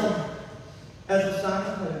Jerusalem as a sign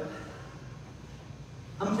of hope.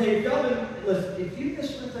 I'm telling you, if y'all been, listen, if you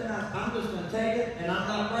miss something, I'm just going to take it, and I'm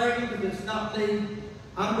not bragging because it's not me.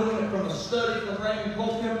 I'm doing it from a study from Raymond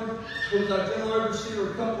Culpepper, who was our general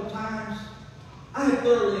overseer a couple times. I have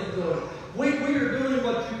thoroughly enjoyed it. We are doing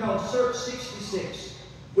what you call Search 66.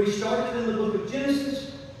 We started in the book of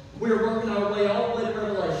Genesis. We are working our way all the way to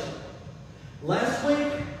Revelation. Last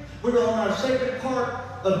week, we were on our second part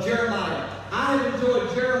of Jeremiah. I have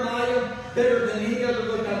enjoyed Jeremiah better than any other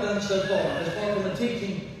book I've done so far, as far as the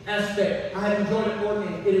teaching aspect. I have enjoyed it more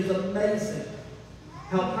than any. It is amazing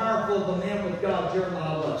how powerful the man with God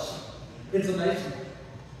Jeremiah was. It's amazing.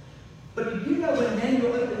 But did you know when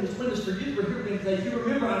Daniel opened his windows for you were here today, you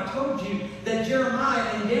remember I told you that Jeremiah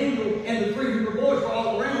and Daniel and the 3 Hebrew boys were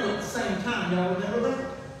all around at the same time. Y'all remember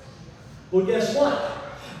that? Well, guess what?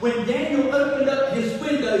 When Daniel opened up his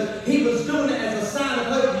windows, he was doing it as a sign of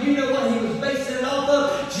hope. Do you know what he was basing it off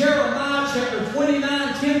of? Jeremiah chapter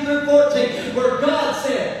 29, 10 through 14, where God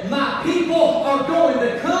said, my people are going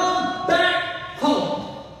to come back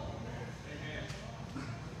home.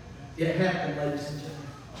 It happened, ladies and gentlemen.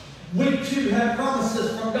 We too have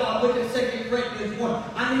promises from God. Look at 2 Corinthians 1.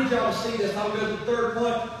 I need y'all to see this. I'll go to the third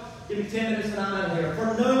point. Give me 10 minutes and I'm out of here. For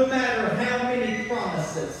no matter how many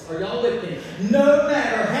promises, are y'all with me? No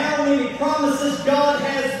matter how many promises God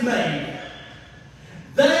has made,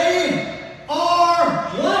 they are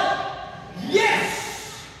what?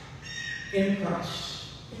 Yes! In Christ.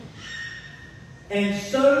 And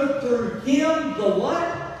so through Him, the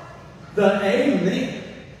what? The Amen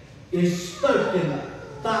is spoken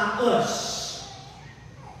by us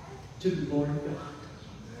to the glory of God.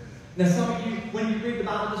 Now, some of you, when you read the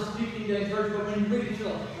Bible, this is New King James Version, but when you read it, you're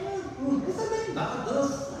like, what does that mean? Bible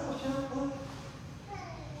does?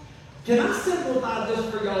 Can I simplify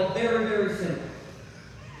this for y'all very, very simple?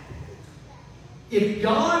 If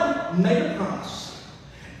God made a promise,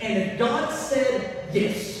 and if God said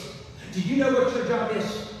yes, do you know what your job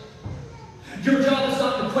is? Your job is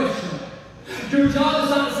not to question it. Your job is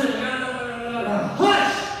not to say,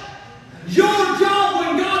 hush! Your job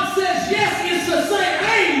when God says yes is to say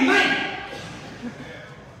amen.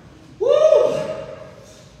 Woo!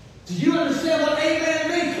 Do you understand what amen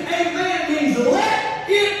means? Amen means let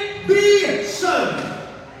it be so.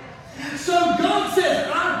 So God says,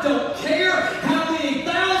 I don't care how many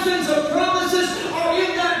thousands of promises are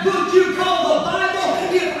in that book you call the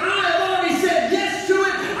Bible. If I have already said yes to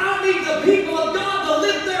it, I need the people of God to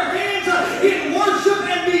lift their hands in worship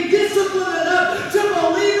and be disciplined enough to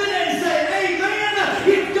believe it and say amen.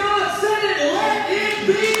 If God said it, let it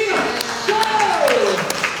be so.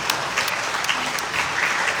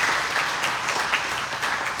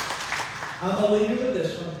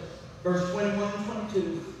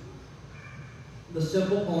 the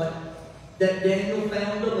simple point that Daniel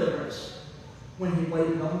found deliverance when he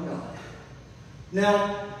waited on God.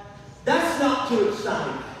 Now, that's not too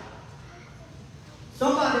exciting.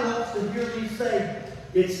 Somebody wants to hear me say,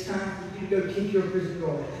 it's time for you to go kick your prison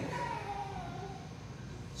door in.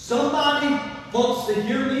 Somebody wants to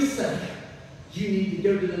hear me say, you need to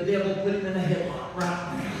go to the devil, put him in a headlock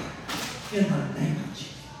right now. In the name of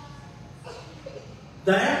Jesus.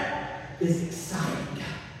 That is exciting.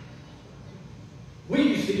 We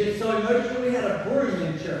used to get so emotional, we had a broom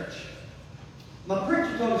in church. My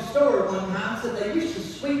preacher told a story one time, said they used to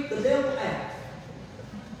sweep the devil out.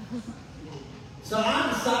 So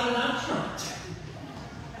I decided I'd try it.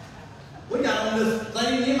 We got on this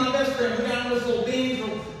thing, me and my best friend, we got on this little beans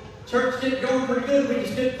from church, get going pretty good. We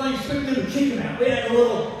just did things, sweep them and kick them out. We had a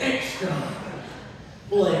little extra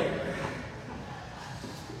flair.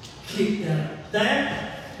 Kick them.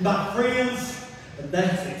 That, my friends,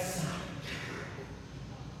 that's exciting.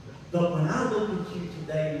 But when I look at you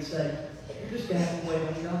today and say, you're just going to have to wait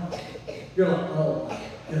on God, you're like, oh my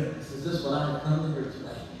goodness, is this what I have come to hear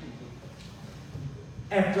today?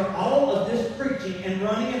 After all of this preaching and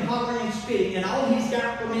running and hollering and spitting, and all he's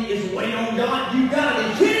got for me is wait on God, you gotta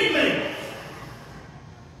be kidding me!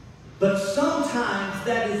 But sometimes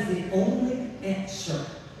that is the only answer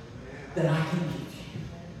that I can give you.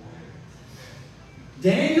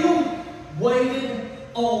 Daniel waited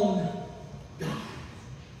on God.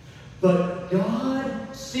 But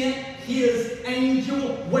God sent his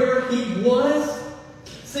angel where he was.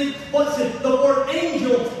 See, what's it? The word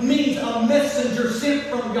angel means a messenger sent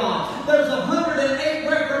from God. There's 108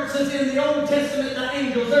 references in the Old Testament to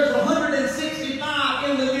angels. There's 165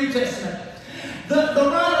 in the New Testament. The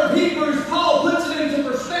writer of Hebrews, Paul, puts it into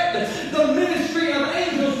perspective. The ministry of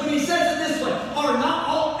angels, when he says it this way, are not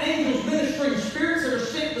all angels ministering spirits that are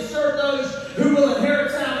sent to serve those who will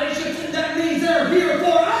inherit salvation. That means they're here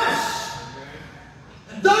for us.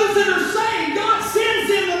 Those that are saved, God sends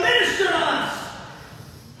them to minister to us.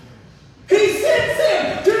 He sends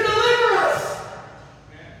them to deliver us.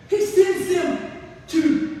 He sends them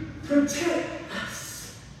to protect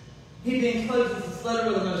us. He then closes this letter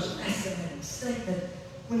with the most fascinating statement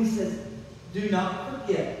when he says, do not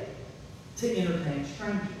forget to entertain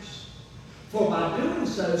strangers. For by doing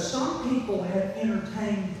so, some people have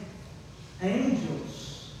entertained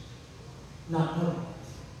angels, not knowing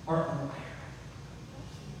it or unaware.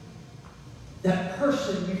 That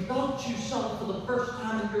person you thought you saw for the first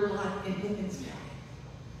time in your life in Pickens County,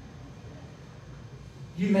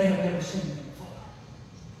 you may have never seen them before.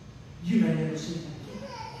 You may never see them again.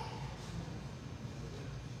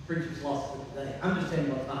 Preacher's lost it today. I'm just telling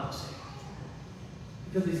you what the Bible says.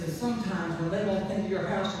 Because he says sometimes when they walk into your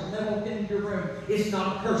house, when they walk into your room, it's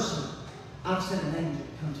not a person. I've sent an angel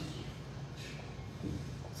to come to you.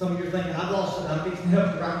 Some of you are thinking, I've lost it. I'm fixing to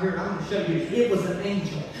help you right here. I'm going to show you. It was an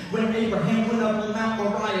angel. When Abraham went up on Mount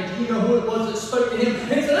Moriah, do you know who it was that spoke to him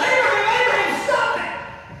and said, Abraham, Abraham, stop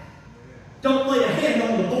it! Don't lay a hand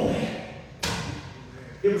on the boy.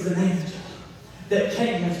 It was an angel that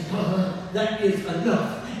came and said, that is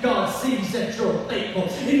enough. God sees that you're faithful.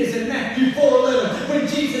 It is in Matthew 4:11 when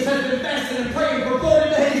Jesus has been fasting and praying for 40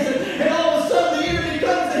 days and all of a sudden the enemy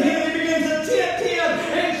comes to him and he begins to tempt him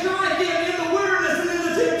and try him in the wilderness and in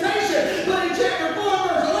the temptation. But in chapter 4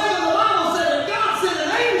 verse 11 the Bible said that God sent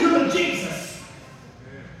an angel to Jesus.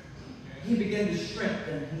 He began to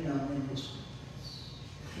strengthen him in his weakness.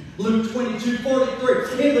 Luke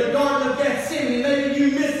 22:43 in the Garden of Gethsemane, maybe you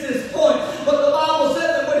missed this point, but the Bible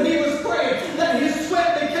said that when he was praying that his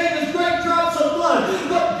sweat became as great drops of blood,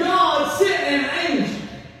 but God sent an angel.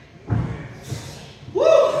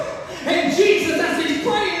 Woo! And Jesus, as he's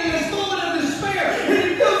praying in this moment of despair, and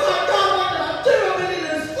he feels like, God, what did I do? I'm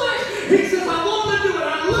in his flesh. He says, I want to do it.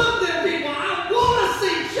 I love them people. I want to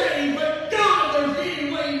see change, but God, if there's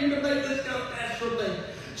any way you can make this go faster for me,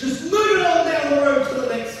 just move it on down the road to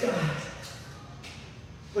the next guy.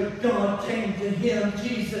 But God came to him,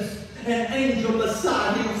 Jesus, an angel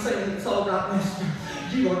beside him saying, it's all right, Master.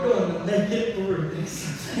 You are going to make it through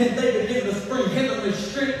this. And they begin to spring heavenly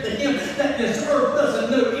strength to him that this earth doesn't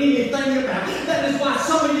know anything about. That is why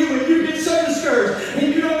some of you, when you get so discouraged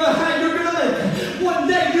and you don't know how you're going to make it, one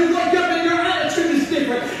day you wake up and your attitude is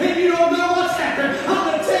different and you don't know what's happening. I'm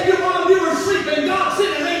going to tell you, while you were sleeping, God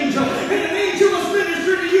sent an angel. And an angel was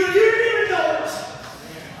ministering to you and you didn't even know it.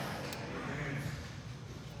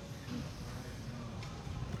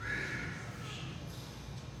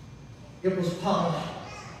 It was Paul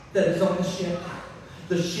that is on the ship.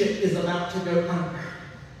 The ship is about to go under.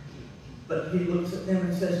 But he looks at them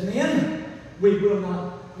and says, men, we will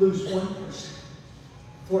not lose one person,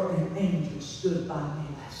 for an angel stood by me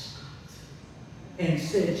last night. and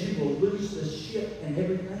said, you will lose the ship and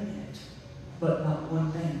everything in it, but not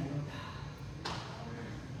one man will die.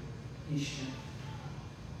 He's strength.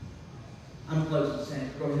 I'm closing,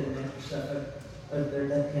 Sandra. Go ahead and make yourself over there,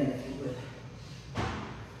 that pen if you would.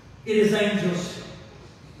 It is angels.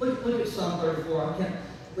 Look at Psalm 34. I can't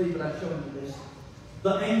believe it. I've shown you this.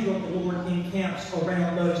 The angel of the Lord encamps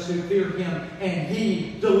around those who fear Him, and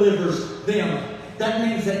He delivers them. That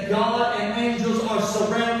means that God and angels are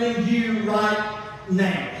surrounding you right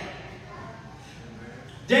now.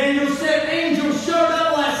 Daniel said angels showed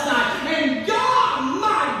up last night, and God,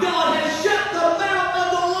 my God, has shut the mouth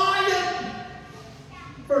of the lion.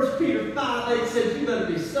 1 Peter 5:8 says, you better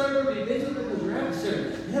be sober, be vigilant, because your adversary,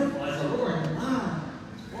 the devil, as a roaring lion,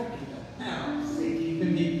 is walking about, seeking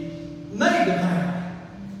whom he may devour.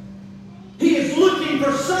 He is looking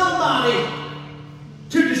for somebody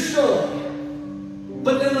to destroy.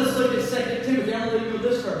 But then let's look at 2 Timothy. I'm going to leave you with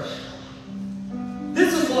this verse.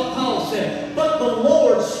 This is what Paul said. But the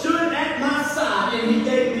Lord stood at my side, and He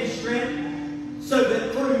gave me strength, so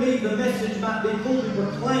that through me the message might be fully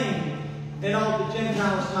proclaimed, and all the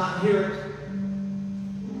Gentiles might hear it.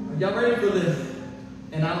 Are y'all ready for this?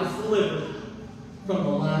 And I was delivered from the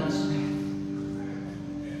lion's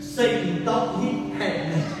mouth. Satan thought he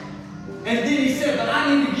had me. And then he said, but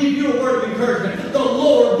I need to give you a word of encouragement. The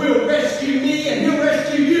Lord will rescue me, and He'll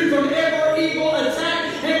rescue you from every evil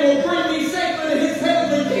attack, and will bring me safely to His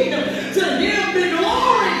heavenly kingdom. To Him be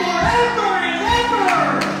glory forever and ever.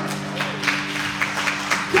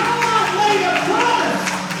 God made a promise.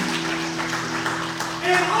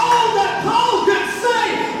 And all that Paul could say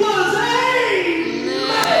was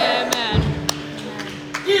amen.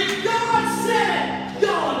 If God said it,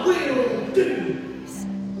 God will do.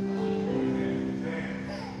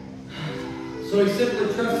 So he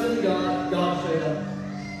simply trusted in God. God showed up.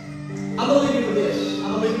 I'm going to leave you with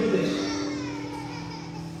this.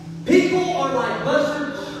 People are like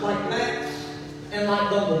buzzards, like bats, and like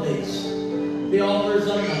bumblebees. The author is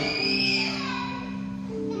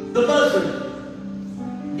unknown. The buzzard.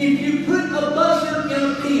 If you put a buzzard in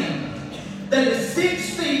a pen that is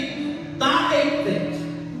 6 feet by 8 feet,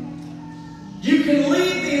 you can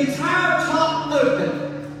leave the entire top open.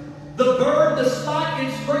 The bird, despite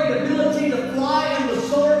its great ability to fly and to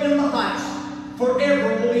soar in the heights,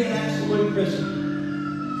 forever will be in absolute prison.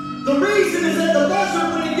 The reason is that the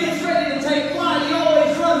buzzard, when he gets ready to take flight, he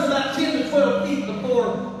always runs about 10 to 12 feet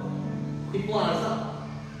before he flies up.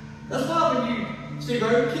 That's why when you see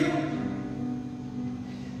roadkill,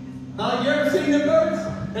 you ever seen them birds?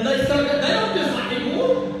 And they don't just like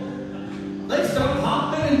anymore. They start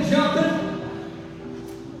hopping and jumping.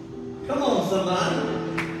 Come on, somebody.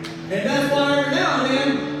 And that's why every now and then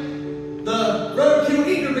the roadkill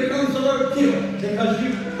eater becomes the roadkill, because you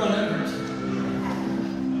run over it.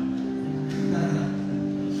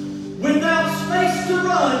 Without space to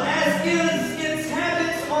run, as is its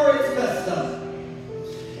habits or its custom.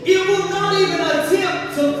 It will not even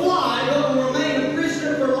attempt to fly, but will remain a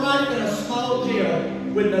prisoner for life in a small jail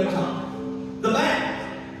with no top. The bat,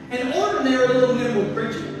 an ordinary little nimble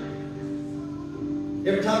creature.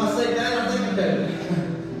 Every time I say that, I think of David.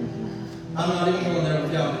 I'm not even going there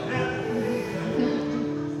with y'all.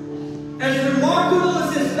 As remarkable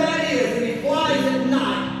as this bat is, and he flies at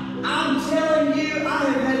night, I'm telling you, I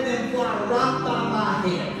have had them fly right by my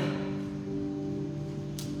head.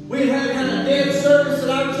 We had a kind of dead service at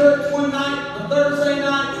our church one night, a Thursday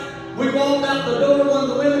night. We walked out the door, one of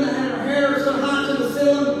the women that had her hair so high to the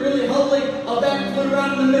ceiling, really holy, a bat flew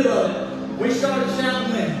right in the middle of it. We started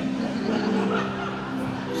shouting then.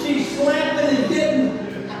 She's slapping and hitting.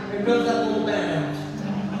 Here comes that little bat out.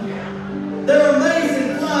 They're amazing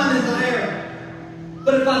flying in the air.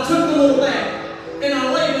 But if I took the little bat and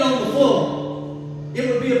I laid it on the floor, it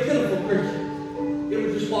would be a pitiful creature. It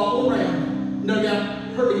would just wobble around, no doubt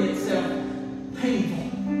hurting itself, painful.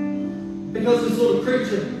 Because this little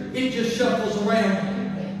creature, it just shuffles around.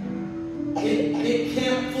 It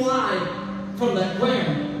can't fly from that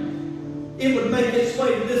ground. It would make its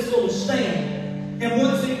way to this little stand. And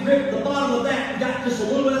once it gripped the bottom of that and got just a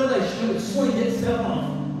little elevation, it would swing itself off,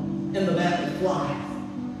 and the bat would fly.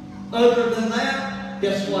 Other than that,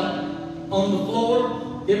 guess what? On the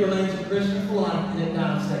floor, it remains a prisoner for life, and it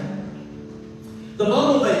dies there. The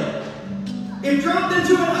bumblebee, if dropped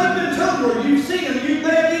into an open tumbler, you've seen them, you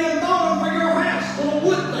may have even bought them for your house, little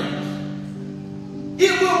wood things.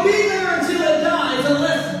 It will be there until it dies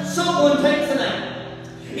unless someone takes it out.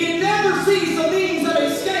 It never sees the means of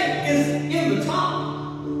escape is in the top.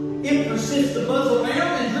 It persists to buzz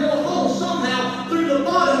around and drill a hole somehow through the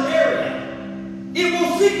bottom area. It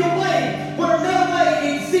will seek a way where no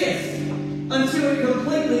way exists until it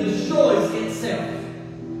completely destroys itself.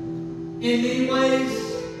 In many ways,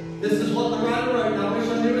 this is what the writer wrote, and I wish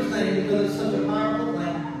I knew his name because it's such a powerful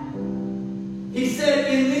thing. He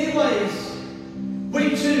said, in many ways,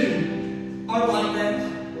 we too are like that.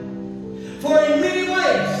 For in many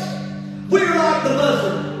ways, we're like the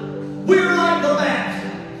buzzard. We're like the bat.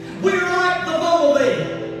 We're like the bumblebee.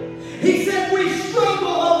 He said we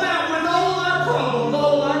struggle about with all our problems,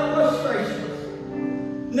 all our frustrations,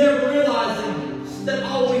 never realizing that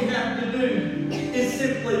all we have to do is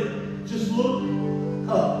simply just look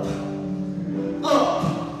up. Up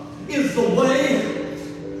is the way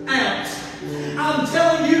out. I'm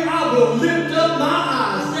telling you, I will lift up my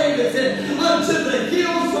eyes, David said, unto the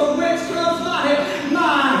hills from whence comes my help.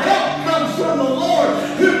 My help comes from the Lord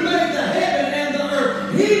who made the heaven and the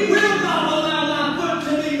earth. He will not allow my foot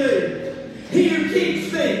to be moved. He who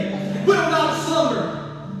keeps me will not slumber.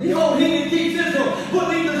 Behold, he who keeps Israel will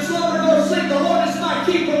neither slumber nor sleep. The Lord is my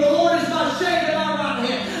keeper. The Lord is my shade and my right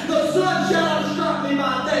hand. The sun shall not strike me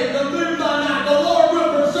by day, the moon by night. The Lord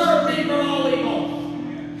will preserve me from all evil.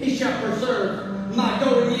 He shall preserve my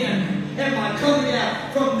going in and my coming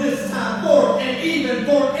out from this time forth and even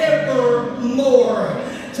forevermore.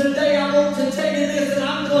 Today I want to tell you this, and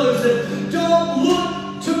I'm closing. Don't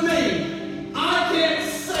look to me. I can't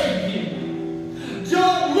save you.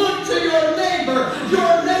 Don't look to your neighbor.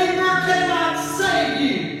 Your neighbor cannot save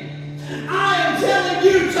you. I am telling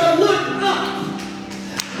you to look up.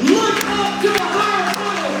 Look up to a higher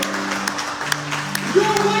power.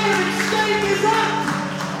 Your way of escape is up.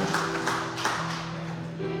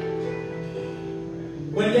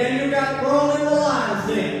 When Daniel got thrown in the lion's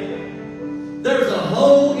den, there's a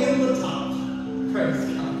hole in the top. Praise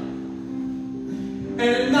God. And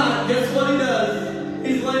at night, guess what he does?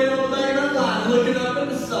 He's laying on the bed of that lion, looking up at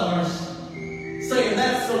the stars, saying,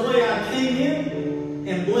 that's the way I came in,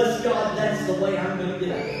 and bless God, that's the way I'm going to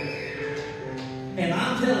get out of here. And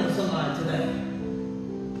I'm telling somebody today,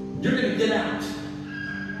 you're going to get out.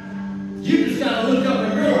 You just got to look up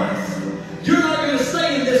and realize you're not going to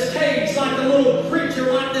stay in this cage like a little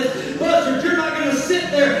creature like this buzzard. You're not going to sit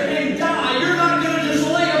there and die. You're not going to just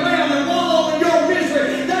lay around and wallow in your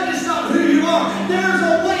misery. That is not who you are. There's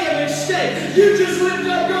a way of escape. You just lift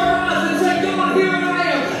up your eyes and say, God, here I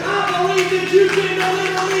am. I believe that you can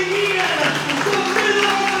deliver me in the middle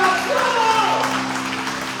of my trouble.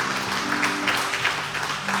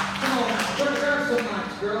 Come on, grab some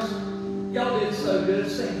mics, girls. Y'all did so good.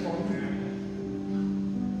 Sing for me.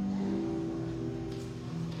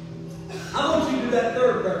 I want you to do that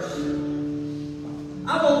third verse.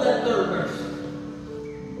 I want that third verse.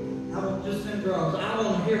 I want just them drums. I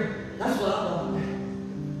want to hear. That's what I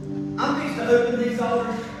want. I'm fixing to open these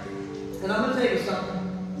altars, and I'm going to tell you something.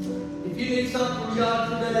 If you need something from God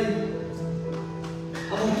today,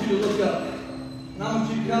 I want you to look up. And I want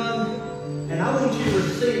you to come, and I want you to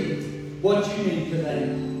receive what you need today.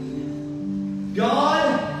 God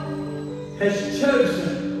has chosen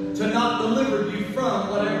to not deliver you from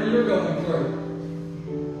whatever you're going through.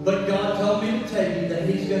 But God told me to tell you that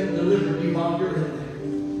He's going to deliver you while you're in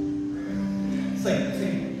there. Say,